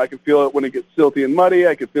like. I can feel it when it gets silty and muddy.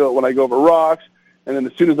 I can feel it when I go over rocks. And then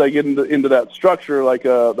as soon as I get into that structure, like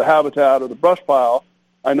the habitat or the brush pile,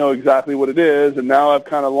 I know exactly what it is. And now I've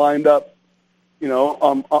kind of lined up,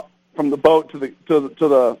 from the boat to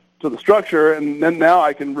the structure, and then now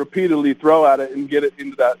I can repeatedly throw at it and get it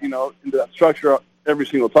into that structure every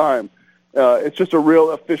single time. It's just a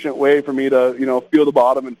real efficient way for me to feel the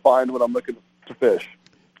bottom and find what I'm looking to fish.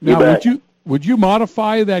 Now, would you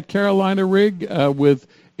modify that Carolina rig with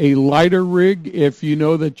a lighter rig if you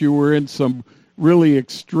know that you were in some really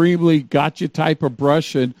extremely gotcha type of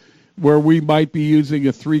brush, and where we might be using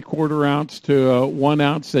a 3/4 ounce to 1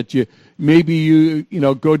 ounce, that you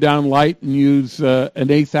go down light and use an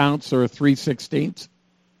 1/8 ounce or a 3/16?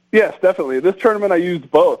 Yes, definitely. This tournament I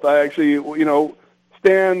used both. I actually,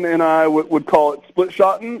 Stan and I would call it split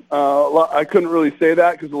shotting. I couldn't really say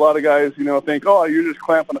that because a lot of guys, think, oh, you're just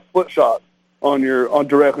clamping a split shot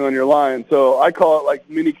directly on your line. So I call it like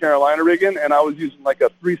mini Carolina rigging, and I was using like a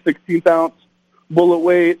 3/16 ounce bullet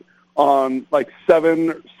weight on like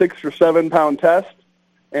 6 or 7 pound test.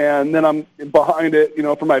 And then I'm behind it,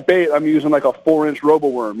 for my bait, I'm using like a 4-inch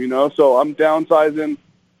RoboWorm, so I'm downsizing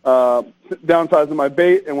my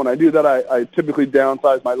bait. And when I do that, I typically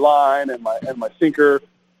downsize my line and my sinker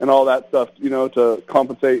and all that stuff, to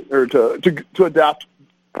compensate or to adapt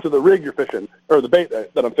to the rig you're fishing or the bait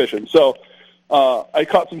that I'm fishing. So, I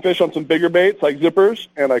caught some fish on some bigger baits like zippers,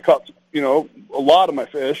 and I caught, a lot of my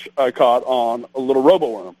fish I caught on a little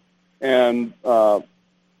RoboWorm. And,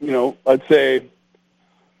 I'd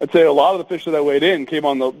say a lot of the fish that I weighed in came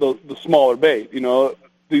on the smaller bait.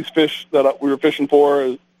 These fish that we were fishing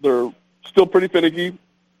for, they're still pretty finicky.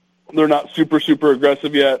 They're not super, super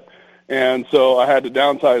aggressive yet. And so I had to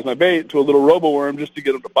downsize my bait to a little RoboWorm just to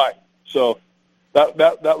get them to bite. So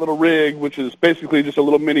that little rig, which is basically just a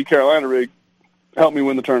little mini Carolina rig, helped me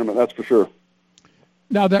win the tournament, that's for sure.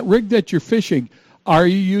 Now, that rig that you're fishing, are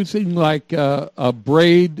you using like a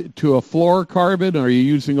braid to a fluorocarbon? Are you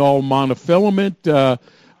using all monofilament?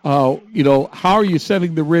 How are you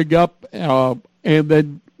setting the rig up? And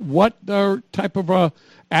then what type of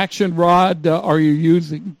action rod are you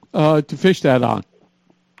using to fish that on?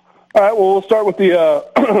 All right, well, we'll start with the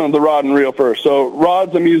the rod and reel first. So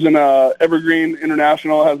rods, I'm using Evergreen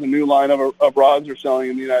International has a new line of rods they're selling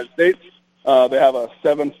in the United States. They have a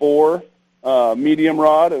 7.4 medium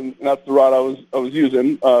rod, and that's the rod I was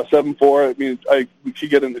using. 7.4, it means we could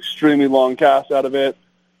get an extremely long cast out of it.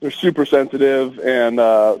 They're super sensitive, and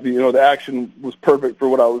the action was perfect for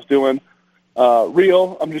what I was doing.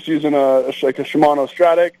 Reel, I'm just using a Shimano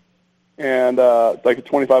Stratic, and like a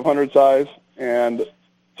 2500 size. And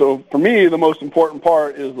so for me, the most important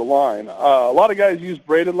part is the line. A lot of guys use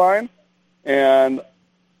braided line, and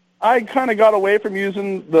I kind of got away from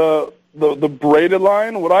using the braided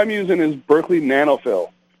line. What I'm using is Berkley NanoFill,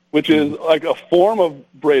 which is like a form of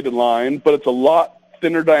braided line, but it's a lot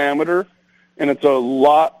thinner diameter, and it's a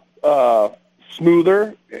lot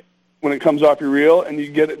smoother when it comes off your reel, and you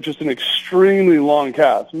get just an extremely long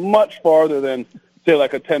cast, much farther than, say,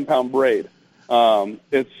 like a 10-pound braid.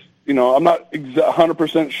 It's, I'm not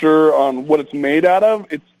 100% sure on what it's made out of.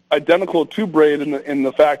 It's identical to braid in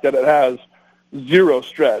the fact that it has zero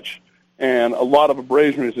stretch and a lot of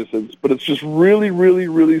abrasion resistance, but it's just really, really,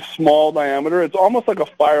 really small diameter. It's almost like a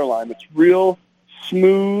fire line. It's real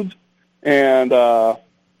smooth, and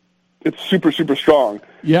it's super, super strong.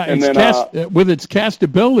 Yeah, and then with its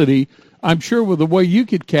castability, I'm sure with the way you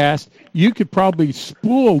could cast, you could probably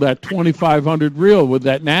spool that 2500 reel with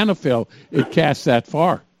that NanoFill. It casts that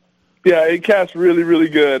far. Yeah, it casts really, really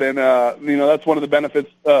good, and that's one of the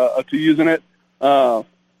benefits to using it. I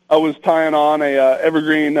was tying on a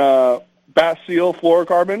Evergreen Bass Seal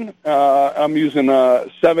fluorocarbon. I'm using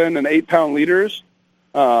 7 and 8 pound leaders.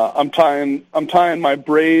 I'm tying my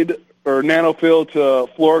braid or NanoFill to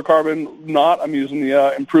fluorocarbon knot. I'm using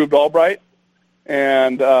the improved Albright,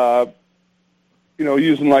 and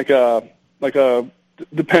using like a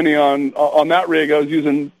depending on that rig, I was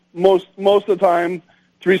using most of the time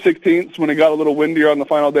 3/16. When it got a little windier on the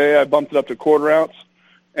final day, I bumped it up to 1/4 ounce,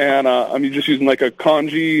 and I'm just using like a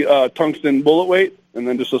Conji tungsten bullet weight, and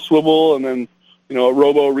then just a swivel, and then a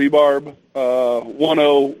Robo Rebarb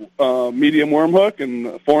 1.0 medium worm hook and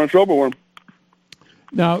a 4-inch RoboWorm.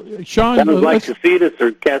 Now, Sean, sounds like Casitas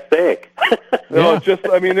or Castaic. No,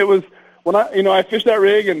 it was when I fished that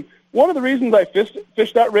rig, and one of the reasons I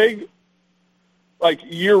fished that rig like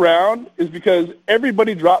year round is because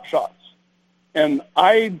everybody drop shots, and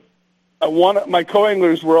I wanted, my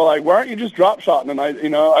co-anglers were like, "Why aren't you just drop shotting?" And I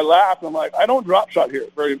laughed. And I'm like, "I don't drop shot here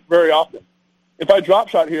very, very often. If I drop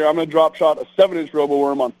shot here, I'm going to drop shot a 7-inch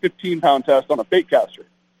RoboWorm on 15-pound test on a bait caster.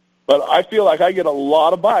 But I feel like I get a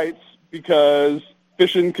lot of bites because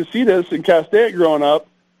fishing Casitas and Castaic growing up,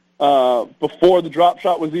 before the drop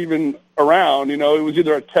shot was even around, it was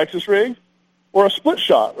either a Texas rig or a split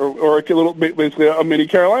shot or a little, basically a mini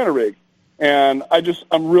Carolina rig. And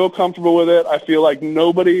I'm real comfortable with it. I feel like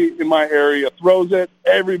nobody in my area throws it.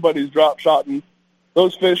 Everybody's drop shotting.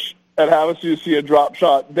 Those fish at Havasu see a drop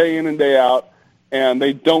shot day in and day out. and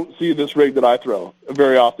they don't see this rig that I throw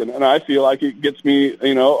very often, and I feel like it gets me,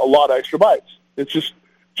 a lot of extra bites. It's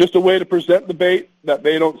just a way to present the bait that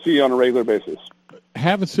they don't see on a regular basis.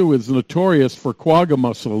 Havasu is notorious for quagga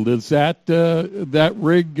mussel. Is that that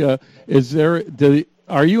rig?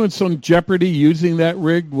 Are you in some jeopardy using that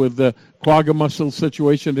rig with the quagga mussel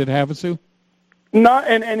situation at Havasu? Not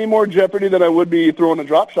in any more jeopardy than I would be throwing a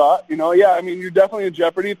drop shot. You're definitely in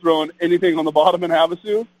jeopardy throwing anything on the bottom in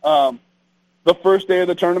Havasu. The first day of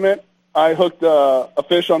the tournament, I hooked a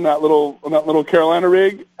fish on that little Carolina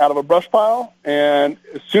rig out of a brush pile, and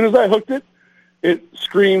as soon as I hooked it, it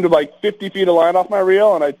screamed like 50 feet of line off my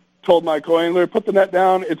reel, and I told my co-angler, put the net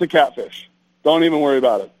down, it's a catfish. Don't even worry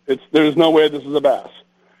about it. There's no way this is a bass.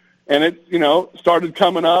 And it, started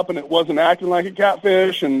coming up, and it wasn't acting like a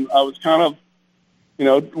catfish, and I was kind of,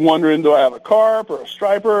 wondering, do I have a carp or a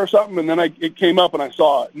striper or something? And then it came up, and I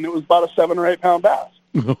saw it, and it was about a 7 or 8 pound bass.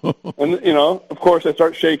 And, of course, I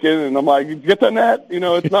start shaking, and I'm like, get the net.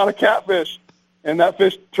 It's not a catfish. And that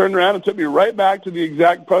fish turned around and took me right back to the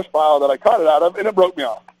exact brush pile that I caught it out of, and it broke me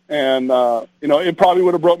off. And, it probably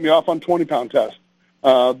would have broke me off on 20-pound test.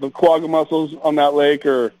 The quagga mussels on that lake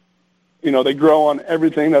are, they grow on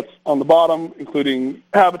everything that's on the bottom, including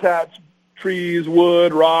habitats, trees,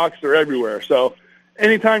 wood, rocks. They're everywhere. So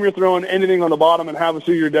anytime you're throwing anything on the bottom in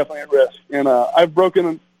Havasu, you're definitely at risk. And I've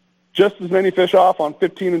broken just as many fish off on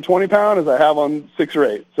 15 and 20 pound as I have on 6 or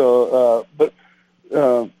 8. So,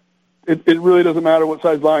 it really doesn't matter what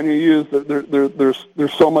size line you use.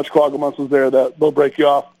 There's so much quagga mussels there that they'll break you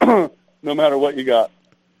off no matter what you got.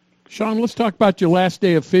 Sean, let's talk about your last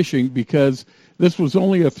day of fishing, because this was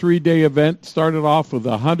only a 3-day event. Started off with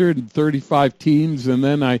 135 teams, and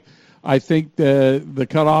then I think the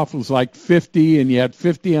cutoff was like 50, and you had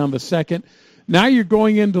 50 on the second. Now you're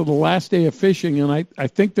going into the last day of fishing, and I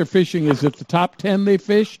think their fishing is at the top 10 they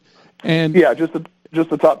fished. And yeah, just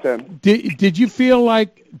the top 10. Did you feel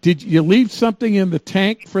like, did you leave something in the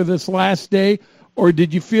tank for this last day, or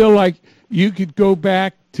did you feel like you could go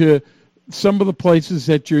back to some of the places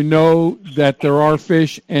that that there are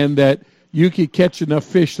fish and that you could catch enough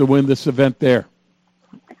fish to win this event there?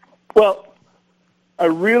 Well,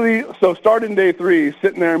 so starting day 3,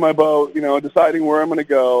 sitting there in my boat, deciding where I'm going to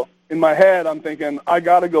go, in my head I'm thinking, I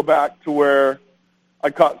got to go back to where I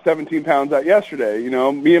caught 17 pounds at yesterday.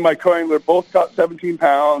 Me and my co-angler both caught 17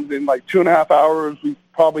 pounds. In like 2.5 hours, we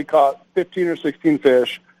probably caught 15 or 16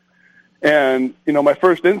 fish. And, my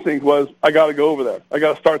first instinct was, I got to go over there. I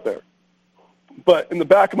got to start there. But in the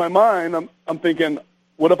back of my mind, I'm thinking,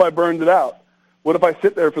 what if I burned it out? What if I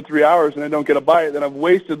sit there for 3 hours and I don't get a bite? Then I've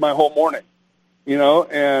wasted my whole morning,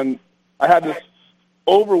 And I had this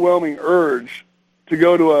overwhelming urge to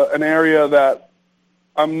go to an area that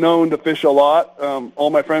I'm known to fish a lot. All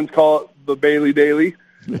my friends call it the Bailey Daily.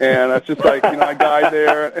 And it's just like, I guide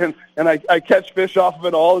there, and I catch fish off of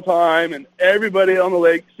it all the time, and everybody on the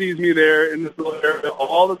lake sees me there in this little area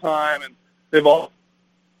all the time, and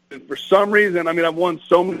and for some reason, I've won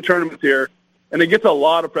so many tournaments here, and it gets a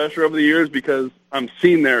lot of pressure over the years because I'm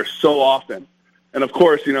seen there so often. And of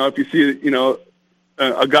course, if you see,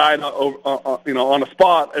 a guide, on a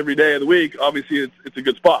spot every day of the week, obviously it's a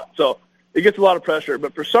good spot. So it gets a lot of pressure.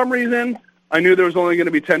 But for some reason, I knew there was only going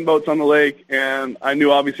to be 10 boats on the lake, and I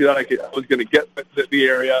knew obviously that I was going to get the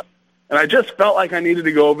area. And I just felt like I needed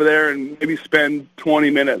to go over there and maybe spend 20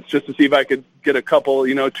 minutes just to see if I could get a couple,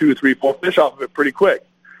 2, 3, 4 fish off of it pretty quick.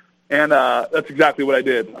 And that's exactly what I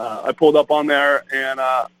did. I pulled up on there, and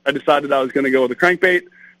I decided I was going to go with a crankbait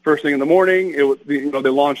first thing in the morning. They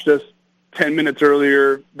launched us 10 minutes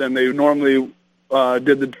earlier than they normally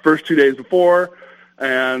did the first 2 days before.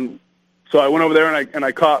 And so I went over there, and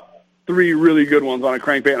I caught 3 really good ones on a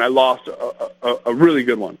crankbait, and I lost a really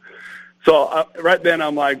good one. So right then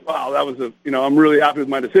I'm like, wow, that was I'm really happy with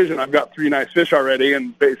my decision. I've got 3 nice fish already,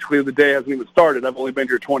 and basically the day hasn't even started. I've only been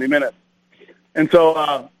here 20 minutes. And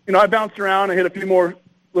so, I bounced around and hit a few more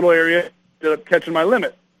little areas, ended up catching my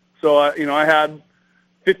limit. So, I had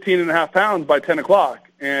 15.5 pounds by 10 o'clock.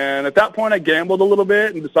 And at that point, I gambled a little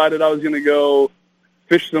bit and decided I was going to go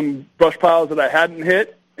fish some brush piles that I hadn't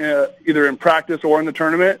hit, either in practice or in the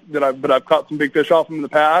tournament. But I've caught some big fish off them in the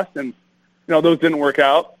past, and those didn't work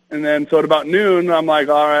out. And then so at about noon, I'm like,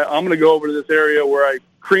 all right, I'm going to go over to this area where I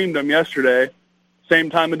creamed them yesterday, same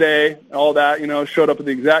time of day, all that. Showed up at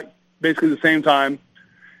basically the same time,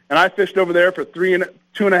 and I fished over there for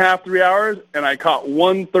 2.5, 3 hours, and I caught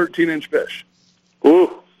 1 13-inch fish.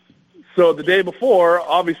 Ooh. So the day before,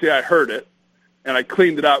 obviously I heard it, and I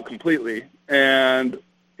cleaned it out completely. And,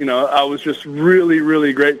 I was just really,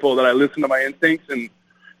 really grateful that I listened to my instincts and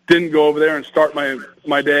didn't go over there and start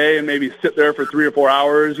my day and maybe sit there for 3 or 4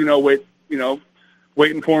 hours, wait,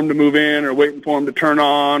 waiting for them to move in or waiting for them to turn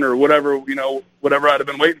on or whatever I'd have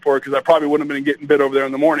been waiting for, because I probably wouldn't have been getting bit over there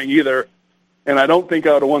in the morning either. And I don't think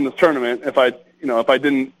I would have won this tournament if I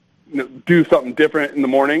didn't do something different in the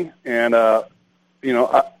morning. And I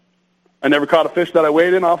never caught a fish that I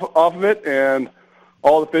weighed in off of it, and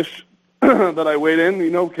all the fish that I weighed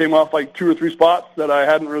in, came off like 2 or 3 spots that I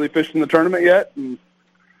hadn't really fished in the tournament yet, and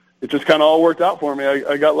it just kind of all worked out for me.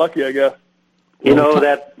 I got lucky, I guess.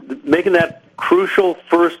 That making that crucial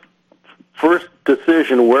first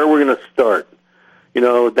decision where we're going to start,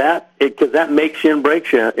 because that makes you and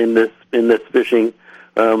breaks you in this fishing.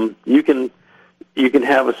 You can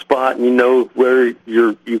have a spot and where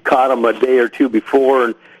you caught them a day or two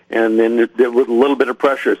before, and then there was a little bit of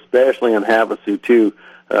pressure, especially on Havasu too.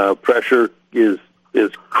 Pressure is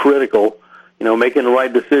critical. Making the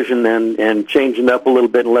right decision and changing up a little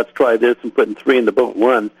bit, and let's try this, and putting 3 in the boat and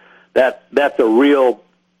 1. That's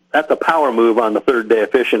a power move on the third day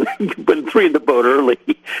of fishing. Putting 3 in the boat early,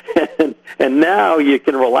 and now you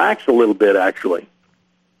can relax a little bit. Actually,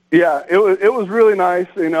 yeah, it was really nice.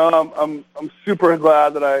 I'm super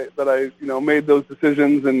glad that I made those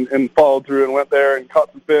decisions and followed through and went there and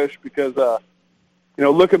caught some fish, because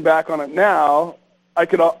looking back on it now, I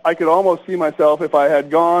could almost see myself if I had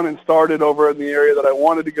gone and started over in the area that I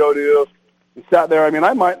wanted to go to and sat there. I mean,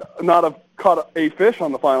 I might not have caught a fish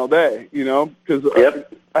on the final day, because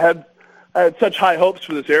I had such high hopes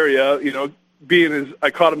for this area, being as I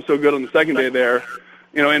caught them so good on the second day there.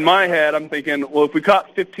 In my head, I'm thinking, well, if we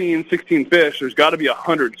caught 15, 16 fish, there's got to be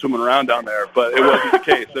 100 swimming around down there. But it wasn't the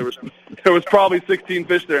case. There was probably 16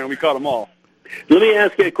 fish there, and we caught them all. Let me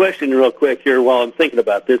ask you a question real quick here while I'm thinking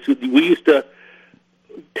about this. We used to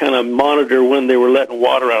kind of monitor when they were letting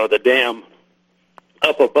water out of the dam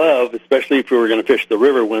up above, especially if we were going to fish the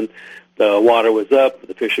river. When the water was up,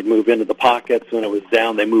 the fish would move into the pockets. When it was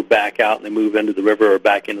down, they moved back out and they move into the river or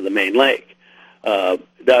back into the main lake. I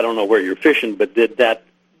don't know where you're fishing, but did that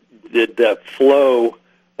flow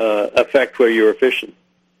affect where you were fishing?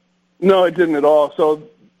 No, it didn't at all. So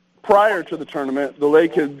prior to the tournament, the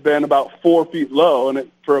lake had been about 4 feet low,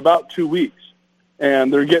 and for about 2 weeks.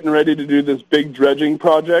 And they're getting ready to do this big dredging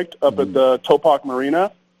project up at the Topak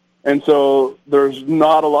Marina. And so there's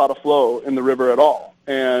not a lot of flow in the river at all.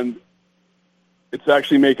 And it's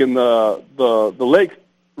actually making the lake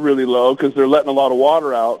really low, because they're letting a lot of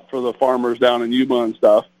water out for the farmers down in Yuma and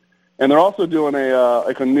stuff. And they're also doing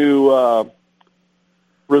a new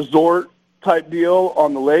resort type deal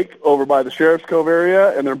on the lake over by the Sheriff's Cove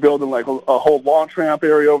area, and they're building like a whole launch ramp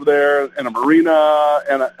area over there and a marina.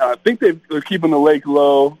 And I think they're keeping the lake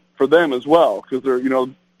low for them as well, because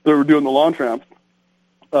they were doing the launch ramp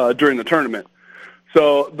during the tournament.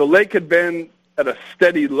 So the lake had been at a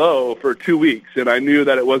steady low for 2 weeks, and I knew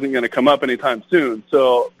that it wasn't going to come up anytime soon.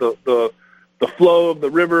 So the flow of the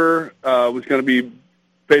river was going to be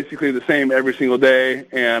basically the same every single day,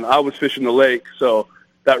 and I was fishing the lake, so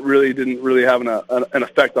that really didn't really have an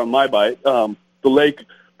effect on my bite. The lake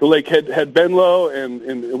had been low, and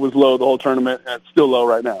it was low the whole tournament, and it's still low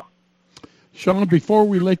right now. Sean, before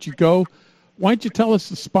we let you go, why don't you tell us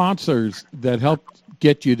the sponsors that helped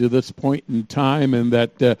get you to this point in time and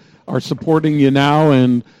that are supporting you now?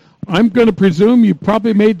 And I'm going to presume you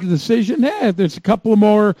probably made the decision, there's a couple of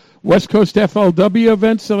more West Coast FLW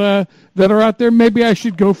events that are out there. Maybe I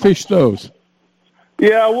should go fish those.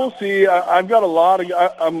 Yeah, we'll see. I've got a lot of.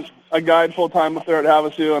 I'm a guide full time up there at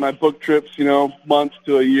Havasu, and I book trips, months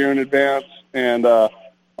to a year in advance. And I'll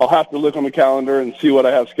have to look on the calendar and see what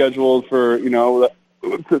I have scheduled for,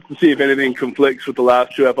 to see if anything conflicts with the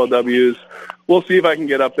last 2 FLWs. We'll see if I can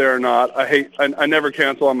get up there or not. I never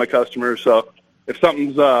cancel on my customers, so if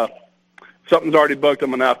something's already booked, I'm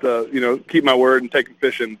gonna have to, keep my word and take them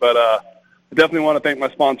fishing. But I definitely want to thank my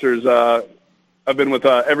sponsors. I've been with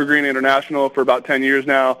Evergreen International for about 10 years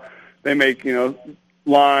now. They make,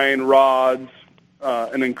 line, rods,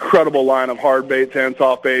 an incredible line of hard baits and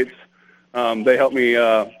soft baits. They help me,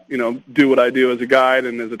 do what I do as a guide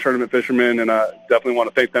and as a tournament fisherman, and I definitely want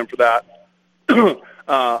to thank them for that.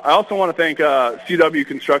 I also want to thank CW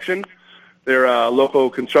Construction. They're local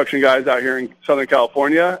construction guys out here in Southern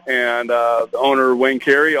California, and the owner, Wayne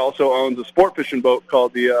Carey, also owns a sport fishing boat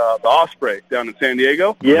called the Osprey down in San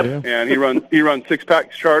Diego. Yep. And he runs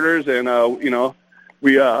 6-pack charters, and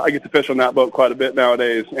I get to fish on that boat quite a bit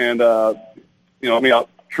nowadays, and help me out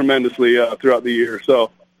tremendously throughout the year. So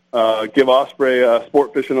give Osprey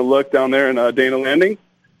sport fishing a look down there in Dana Landing,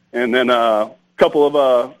 and then a couple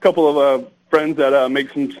of friends that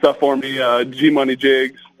make some stuff for me. G-Money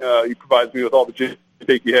Jigs. He provides me with all the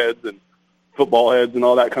shaky heads and football heads and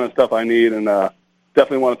all that kind of stuff I need. And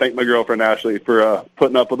definitely want to thank my girlfriend, Ashley, for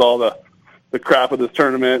putting up with all the the crap of this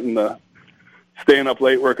tournament and the staying up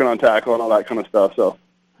late working on tackle and all that kind of stuff. So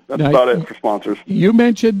that's about it for sponsors. You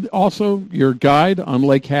mentioned also your guide on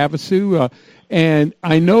Lake Havasu, and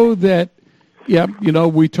I know that,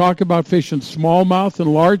 we talk about fishing smallmouth and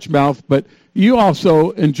largemouth, but you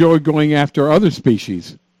also enjoy going after other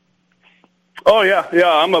species. Oh, yeah.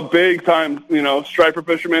 I'm a big-time, striper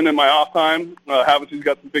fisherman in my off time. Havasu's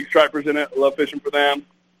got some big stripers in it. I love fishing for them.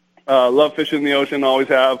 Love fishing in the ocean, always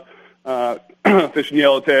have. Fishing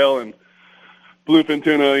yellowtail and bluefin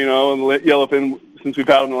tuna, and yellowfin since we've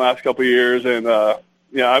had them the last couple of years. And,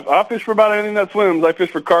 I fish for about anything that swims. I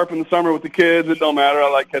fish for carp in the summer with the kids. It don't matter. I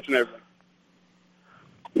like catching everything.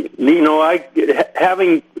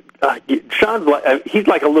 Sean's he's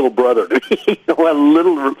like a little brother to me.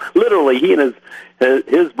 Literally, he and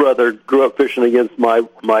his brother grew up fishing against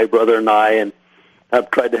my brother and I, and I've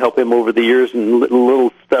tried to help him over the years and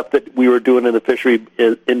little stuff that we were doing in the fishery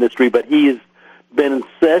industry. But he's been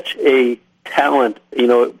such a talent,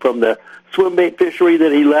 from the swim bait fishery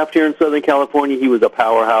that he left here in Southern California. He was a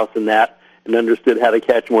powerhouse in that and understood how to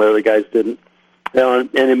catch them where other guys didn't.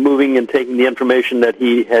 And in moving and taking the information that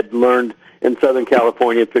he had learned in Southern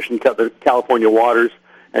California, fishing California waters,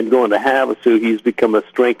 and going to Havasu, he's become a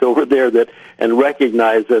strength over there and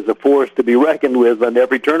recognized as a force to be reckoned with on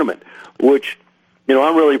every tournament, which,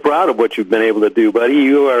 I'm really proud of what you've been able to do, buddy.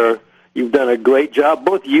 You've done a great job,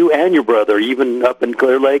 both you and your brother, even up in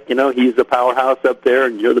Clear Lake. He's the powerhouse up there,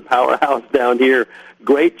 and you're the powerhouse down here.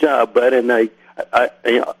 Great job, bud, and I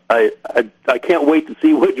can't wait to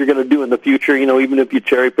see what you're going to do in the future, even if you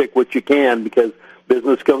cherry pick what you can, because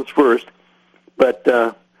business comes first. But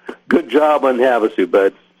good job on Havasu,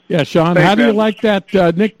 bud. Yeah, Sean, Thanks, how do you man. like that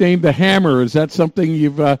nickname, the Hammer? Is that something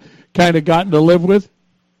you've kind of gotten to live with?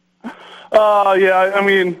 Yeah, I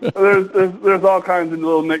mean, there's all kinds of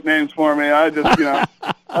little nicknames for me. I just,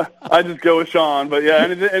 I just go with Sean. But, yeah,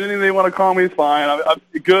 anything they want to call me is fine. I'm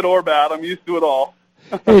good or bad. I'm used to it all.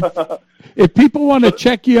 If people want to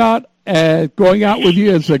check you out, going out with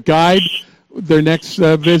you as a guide, their next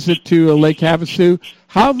visit to Lake Havasu,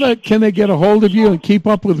 how can they get a hold of you and keep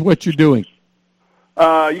up with what you're doing?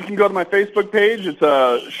 You can go to my Facebook page.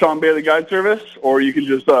 It's Sean Bailey Guide Service, or you can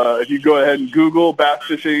just, if you go ahead and Google bass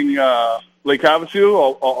fishing Lake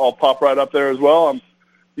Havasu, I'll pop right up there as well.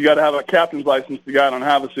 You got to have a captain's license to guide on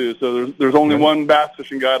Havasu, so there's only one bass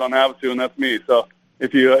fishing guide on Havasu, and that's me. So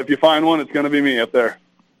if you find one, it's going to be me up there.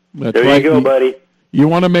 That's there right. You go, buddy. You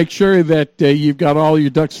want to make sure that you've got all your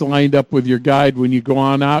ducks lined up with your guide when you go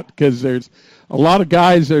on out, because there's a lot of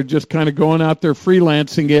guys that are just kind of going out there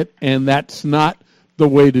freelancing it, and that's not the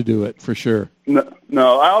way to do it, for sure.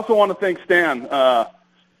 No. I also want to thank Stan.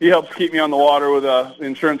 He helps keep me on the water with an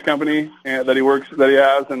insurance company that he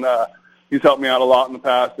has, and he's helped me out a lot in the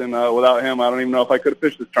past. And without him, I don't even know if I could have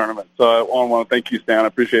fished this tournament. So I want to thank you, Stan. I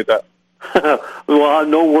appreciate that. Well,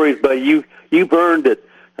 no worries, buddy. You've earned it,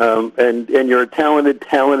 and you're a talented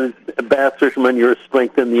bass fisherman. You're a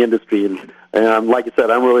strength in the industry, and like I said,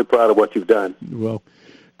 I'm really proud of what you've done. Well,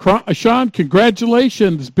 Sean,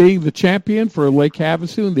 congratulations being the champion for Lake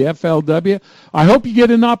Havasu and the FLW. I hope you get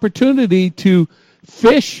an opportunity to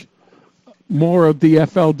fish more of the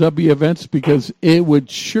FLW events, because it would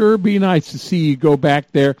sure be nice to see you go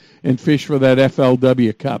back there and fish for that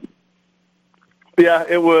FLW Cup. Yeah,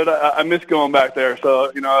 it would. I miss going back there.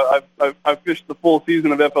 So, I've fished the full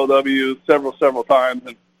season of FLW several times,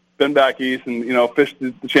 and been back east and, fished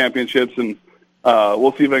the championships, and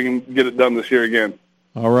we'll see if I can get it done this year again.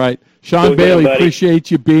 All right. Sean Bailey,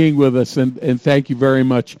 appreciate you being with us, and thank you very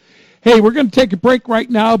much. Hey, we're going to take a break right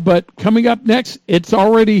now, but coming up next, it's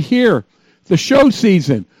already here, the show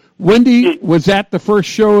season. Wendy was at the first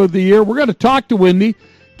show of the year. We're going to talk to Wendy,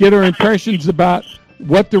 get her impressions about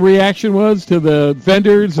what the reaction was to the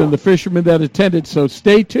vendors and the fishermen that attended. So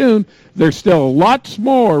stay tuned. There's still lots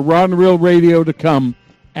more Rod and Reel Radio to come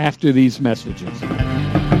after these messages.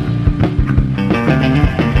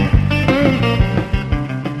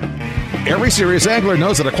 Every serious angler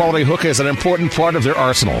knows that a quality hook is an important part of their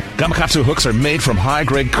arsenal. Gamakatsu hooks are made from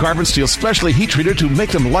high-grade carbon steel specially heat-treated to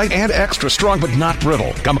make them light and extra strong but not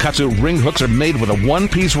brittle. Gamakatsu ring hooks are made with a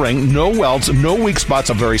one-piece ring, no welds, no weak spots,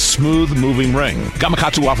 a very smooth-moving ring.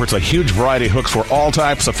 Gamakatsu offers a huge variety of hooks for all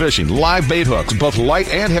types of fishing. Live bait hooks, both light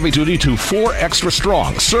and heavy-duty, to 4 extra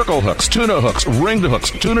strong, circle hooks, tuna hooks, ringed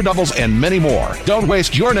hooks, tuna doubles, and many more. Don't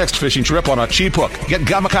waste your next fishing trip on a cheap hook. Get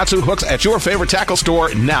Gamakatsu hooks at your favorite tackle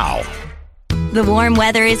store now. The warm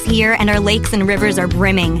weather is here and our lakes and rivers are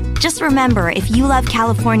brimming. Just remember, if you love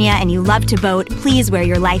California and you love to boat, please wear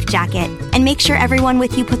your life jacket. And make sure everyone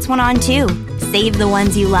with you puts one on too. Save the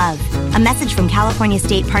ones you love. A message from California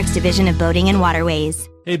State Parks Division of Boating and Waterways.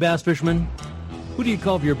 Hey, bass fisherman, who do you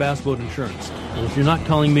call for your bass boat insurance? Well, if you're not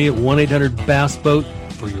calling me at 1-800-BASS-BOAT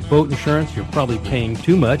for your boat insurance, you're probably paying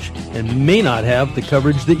too much and may not have the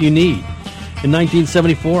coverage that you need. In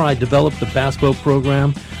 1974, I developed the Bass Boat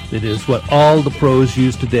program that is what all the pros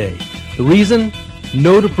use today. The reason?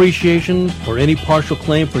 No depreciation or any partial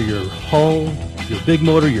claim for your hull, your big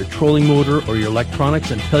motor, your trolling motor, or your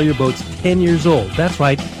electronics until your boat's 10 years old. That's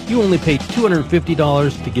right, you only pay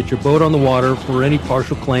 $250 to get your boat on the water for any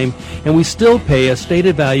partial claim, and we still pay a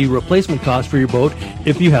stated value replacement cost for your boat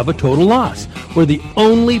if you have a total loss. We're the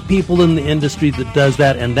only people in the industry that does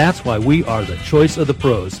that, and that's why we are the choice of the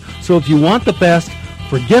pros. So if you want the best,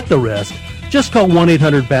 forget the rest. Just call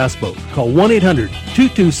 1-800-BASS-BOAT. Call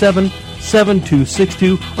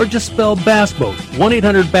 1-800-227-7262 or just spell Bass Boat.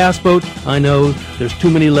 1-800-BASS-BOAT. I know there's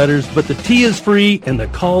too many letters, but the T is free and the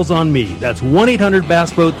call's on me. That's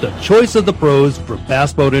 1-800-BASS-BOAT, the choice of the pros for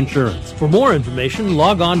bass boat insurance. For more information,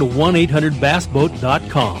 log on to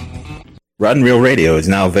 1-800-BASSBOAT.com. Rod and Reel Radio is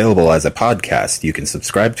now available as a podcast you can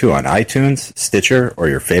subscribe to on iTunes, Stitcher, or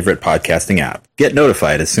your favorite podcasting app. Get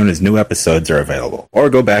notified as soon as new episodes are available, or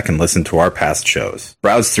go back and listen to our past shows.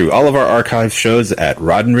 Browse through all of our archive shows at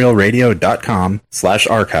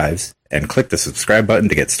rodandreelradio.com/archives and click the subscribe button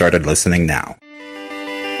to get started listening now.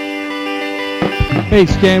 Hey,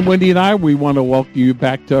 Stan, Wendy, and I, we want to welcome you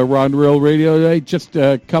back to Rod and Reel Radio today. Just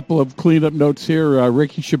a couple of cleanup notes here.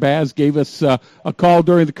 Ricky Shabazz gave us a call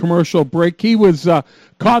during the commercial break. He was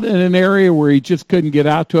caught in an area where he just couldn't get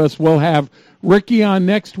out to us. We'll have Ricky on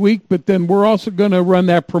next week, but then we're also going to run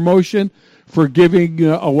that promotion for giving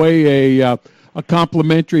away a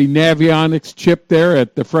complimentary Navionics chip there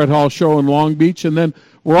at the Fred Hall Show in Long Beach. And then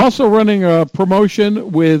we're also running a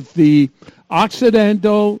promotion with the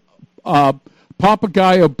Occidental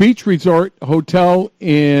Papagayo Beach Resort Hotel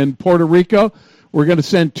in Puerto Rico. We're going to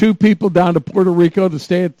send 2 people down to Puerto Rico to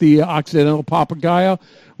stay at the Occidental Papagayo.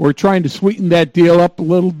 We're trying to sweeten that deal up a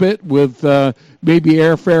little bit with maybe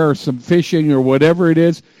airfare or some fishing or whatever it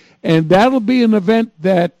is. And that'll be an event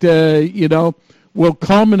that, will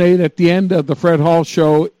culminate at the end of the Fred Hall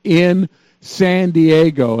Show in San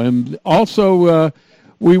Diego. And also,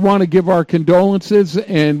 we want to give our condolences.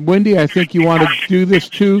 And, Wendy, I think you want to do this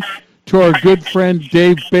too, to our good friend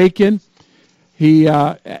Dave Bacon. He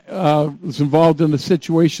was involved in a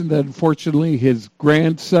situation that unfortunately his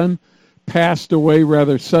grandson passed away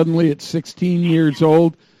rather suddenly at 16 years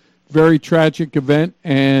old. Very tragic event,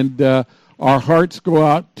 and our hearts go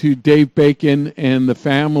out to Dave Bacon and the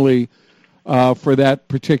family for that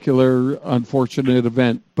particular unfortunate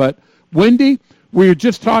event. But, Wendy, we were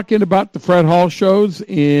just talking about the Fred Hall shows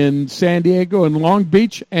in San Diego and Long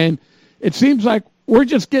Beach, and it seems like we're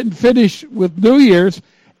just getting finished with New Year's,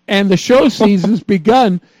 and the show season's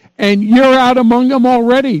begun, and you're out among them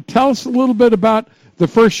already. Tell us a little bit about the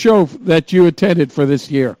first show that you attended for this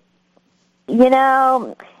year. You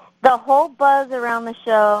know, the whole buzz around the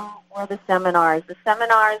show were the seminars. The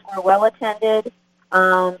seminars were well attended.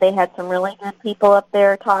 They had some really good people up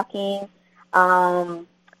there talking.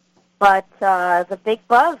 But the big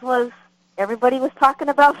buzz was everybody was talking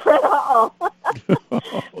about Fred Hall.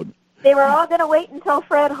 They were all going to wait until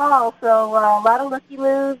Fred Hall, so a lot of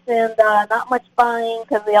looky-loos and not much buying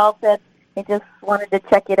because they all said they just wanted to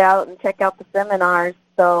check it out and check out the seminars.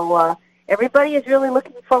 So everybody is really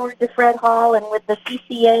looking forward to Fred Hall, and with the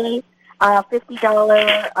CCA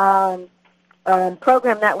 $50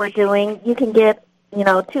 program that we're doing, you can get,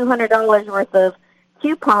 $200 worth of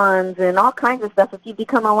coupons and all kinds of stuff. If you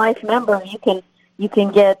become a life member, you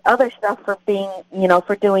can get other stuff for being,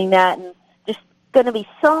 for doing that, and going to be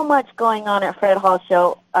so much going on at Fred Hall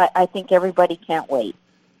Show. I think everybody can't wait.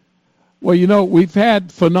 Well, we've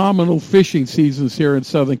had phenomenal fishing seasons here in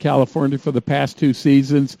Southern California for the past 2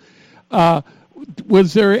 seasons.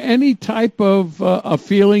 Was there any type of a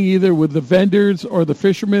feeling either with the vendors or the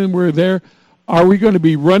fishermen who were there? Are we going to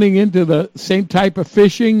be running into the same type of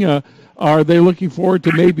fishing? Are they looking forward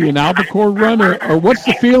to maybe an albacore run? Or what's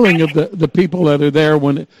the feeling of the people that are there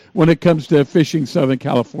when it comes to fishing Southern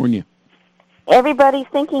California? Everybody's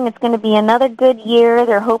thinking it's going to be another good year.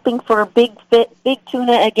 They're hoping for a big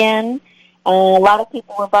tuna again. A lot of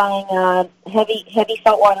people were buying heavy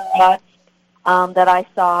saltwater rods that I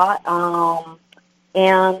saw.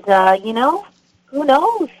 Who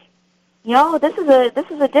knows? This is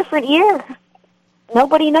a different year.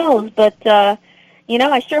 Nobody knows, but I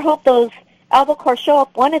sure hope those albacore show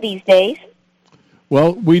up one of these days.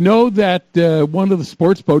 Well, we know that one of the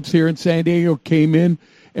sports boats here in San Diego came in,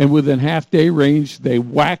 and within half-day range, they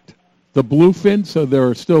whacked the bluefin, so there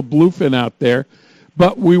are still bluefin out there.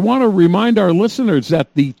 But we want to remind our listeners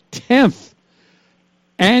that the 10th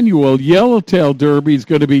annual Yellowtail Derby is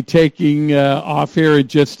going to be taking off here in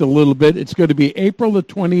just a little bit. It's going to be April the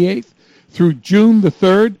 28th through June the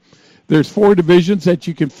 3rd. There's 4 divisions that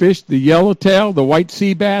you can fish: the yellowtail, the white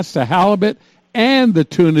sea bass, the halibut, and the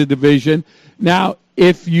tuna division. Now,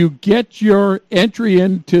 if you get your entry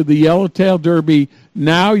into the Yellowtail Derby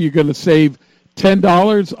now, you're going to save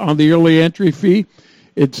 $10 on the early entry fee.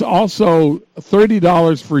 It's also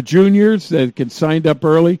 $30 for juniors that can sign up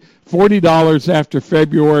early, $40 after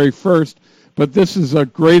February 1st. But this is a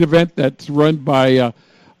great event that's run by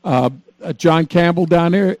John Campbell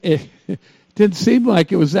down there. It didn't seem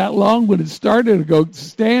like it was that long when it started to go.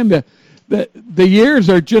 Stan, the years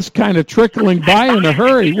are just kind of trickling by in a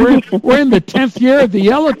hurry. We're in the 10th year of the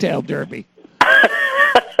Yellowtail Derby.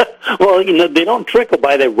 Well, they don't trickle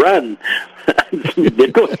by; they run.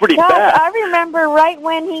 It goes pretty fast. I remember right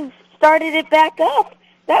when he started it back up.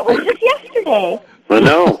 That was just yesterday. I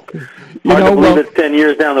know. Hard to believe it's 10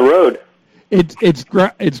 years down the road. It's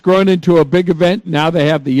grown into a big event. Now they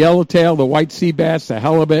have the yellowtail, the white sea bass, the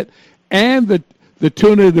halibut, and the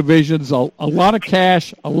tuna divisions. A lot of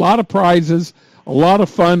cash, a lot of prizes, a lot of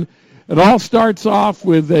fun. It all starts off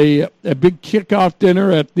with a big kickoff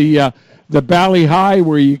dinner at the Valley High,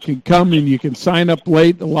 where you can come and you can sign up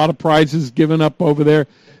late. A lot of prizes given up over there.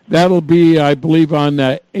 That'll be, I believe, on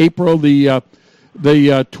April the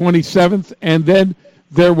 27th, and then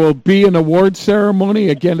there will be an award ceremony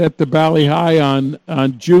again at the Valley High on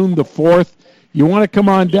June the 4th. You want to come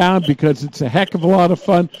on down because it's a heck of a lot of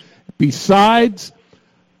fun. Besides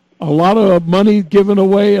a lot of money given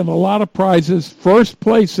away and a lot of prizes, first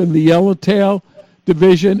place in the Yellowtail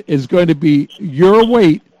division is going to be your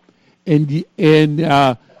weight in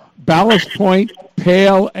Ballast Point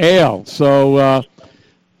Pale Ale. So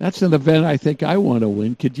that's an event I think I want to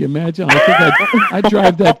win. Could you imagine? I think I'd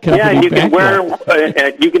drive that company. Yeah,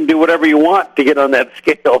 you can do whatever you want to get on that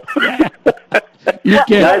scale. You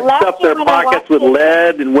can. Guys stuff their pockets with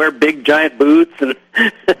lead and wear big giant boots. And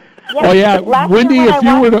oh yeah, Wendy,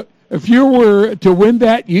 if you were to win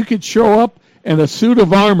that, you could show up in a suit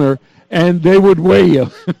of armor and they would weigh you.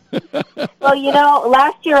 Well,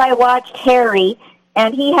 last year I watched Harry,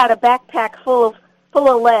 and he had a backpack full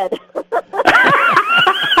of lead.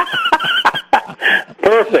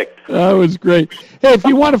 Perfect. That was great. Hey, if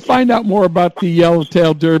you want to find out more about the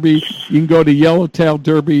Yellowtail Derby, you can go to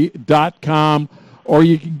yellowtailderby.com, or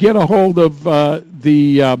you can get a hold of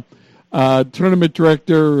the tournament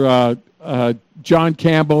director, John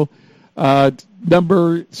Campbell,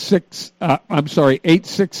 number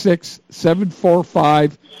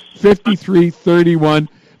 866-745-5331.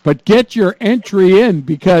 But get your entry in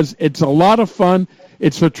because it's a lot of fun.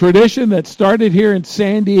 It's a tradition that started here in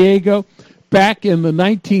San Diego back in the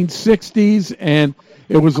 1960s, and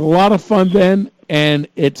it was a lot of fun then, and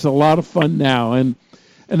it's a lot of fun now. And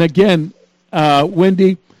again,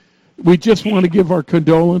 Wendy, we just want to give our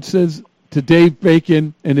condolences to Dave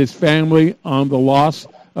Bacon and his family on the loss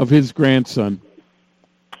of his grandson.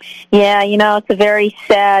 Yeah, it's a very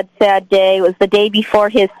sad, sad day. It was the day before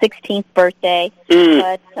his 16th birthday.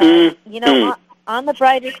 But, on the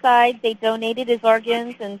brighter side, they donated his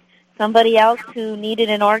organs, and somebody else who needed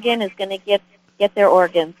an organ is going to get their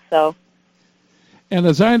organs. So, and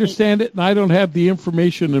as I understand it, and I don't have the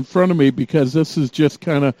information in front of me because this is just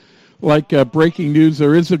kind of like breaking news,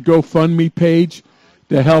 there is a GoFundMe page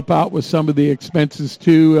to help out with some of the expenses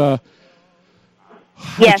too.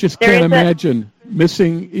 Yes, I just can't imagine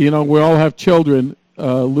missing. We all have children.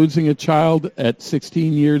 Losing a child at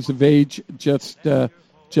 16 years of age, just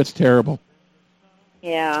terrible.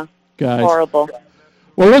 Yeah, guys, horrible.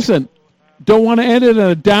 Well, listen, don't want to end it on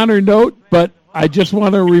a downer note, but I just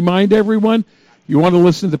want to remind everyone, you want to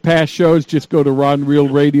listen to past shows, just go to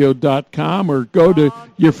rodandreelradio.com or go to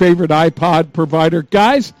your favorite iPod provider.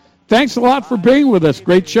 Guys, thanks a lot for being with us.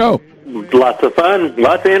 Great show. Lots of fun,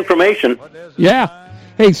 lots of information. Yeah.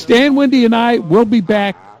 Hey, Stan, Wendy, and I will be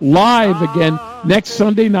back live again next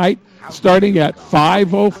Sunday night starting at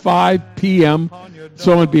 5:05 p.m.,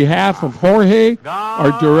 So on behalf of Jorge,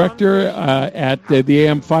 our director at the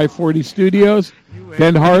AM 540 studios,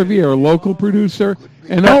 Ben Harvey, our local producer,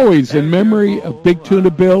 and always in memory of Big Tuna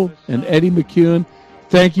Bill and Eddie McEwen,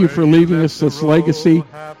 thank you for leaving us this legacy.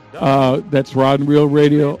 That's Rod and Reel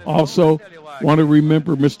Radio. Also, want to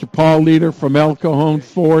remember Mr. Paul Leader from El Cajon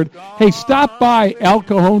Ford. Hey, stop by El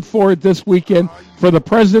Cajon Ford this weekend for the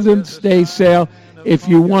President's Day sale. If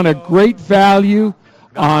you want a great value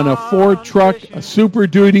on a Ford truck, a Super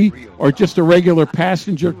Duty, or just a regular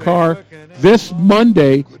passenger car, this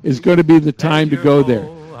Monday is going to be the time to go there.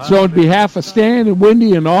 So on behalf of Stan and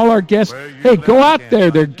Wendy and all our guests, hey, go out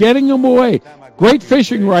there. They're getting them away. Great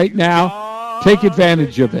fishing right now. Take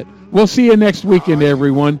advantage of it. We'll see you next weekend,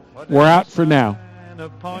 everyone. We're out for now.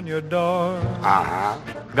 Upon your door.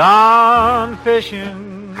 Gone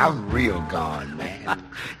fishing. I'm real gone, man.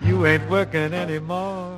 You ain't working anymore.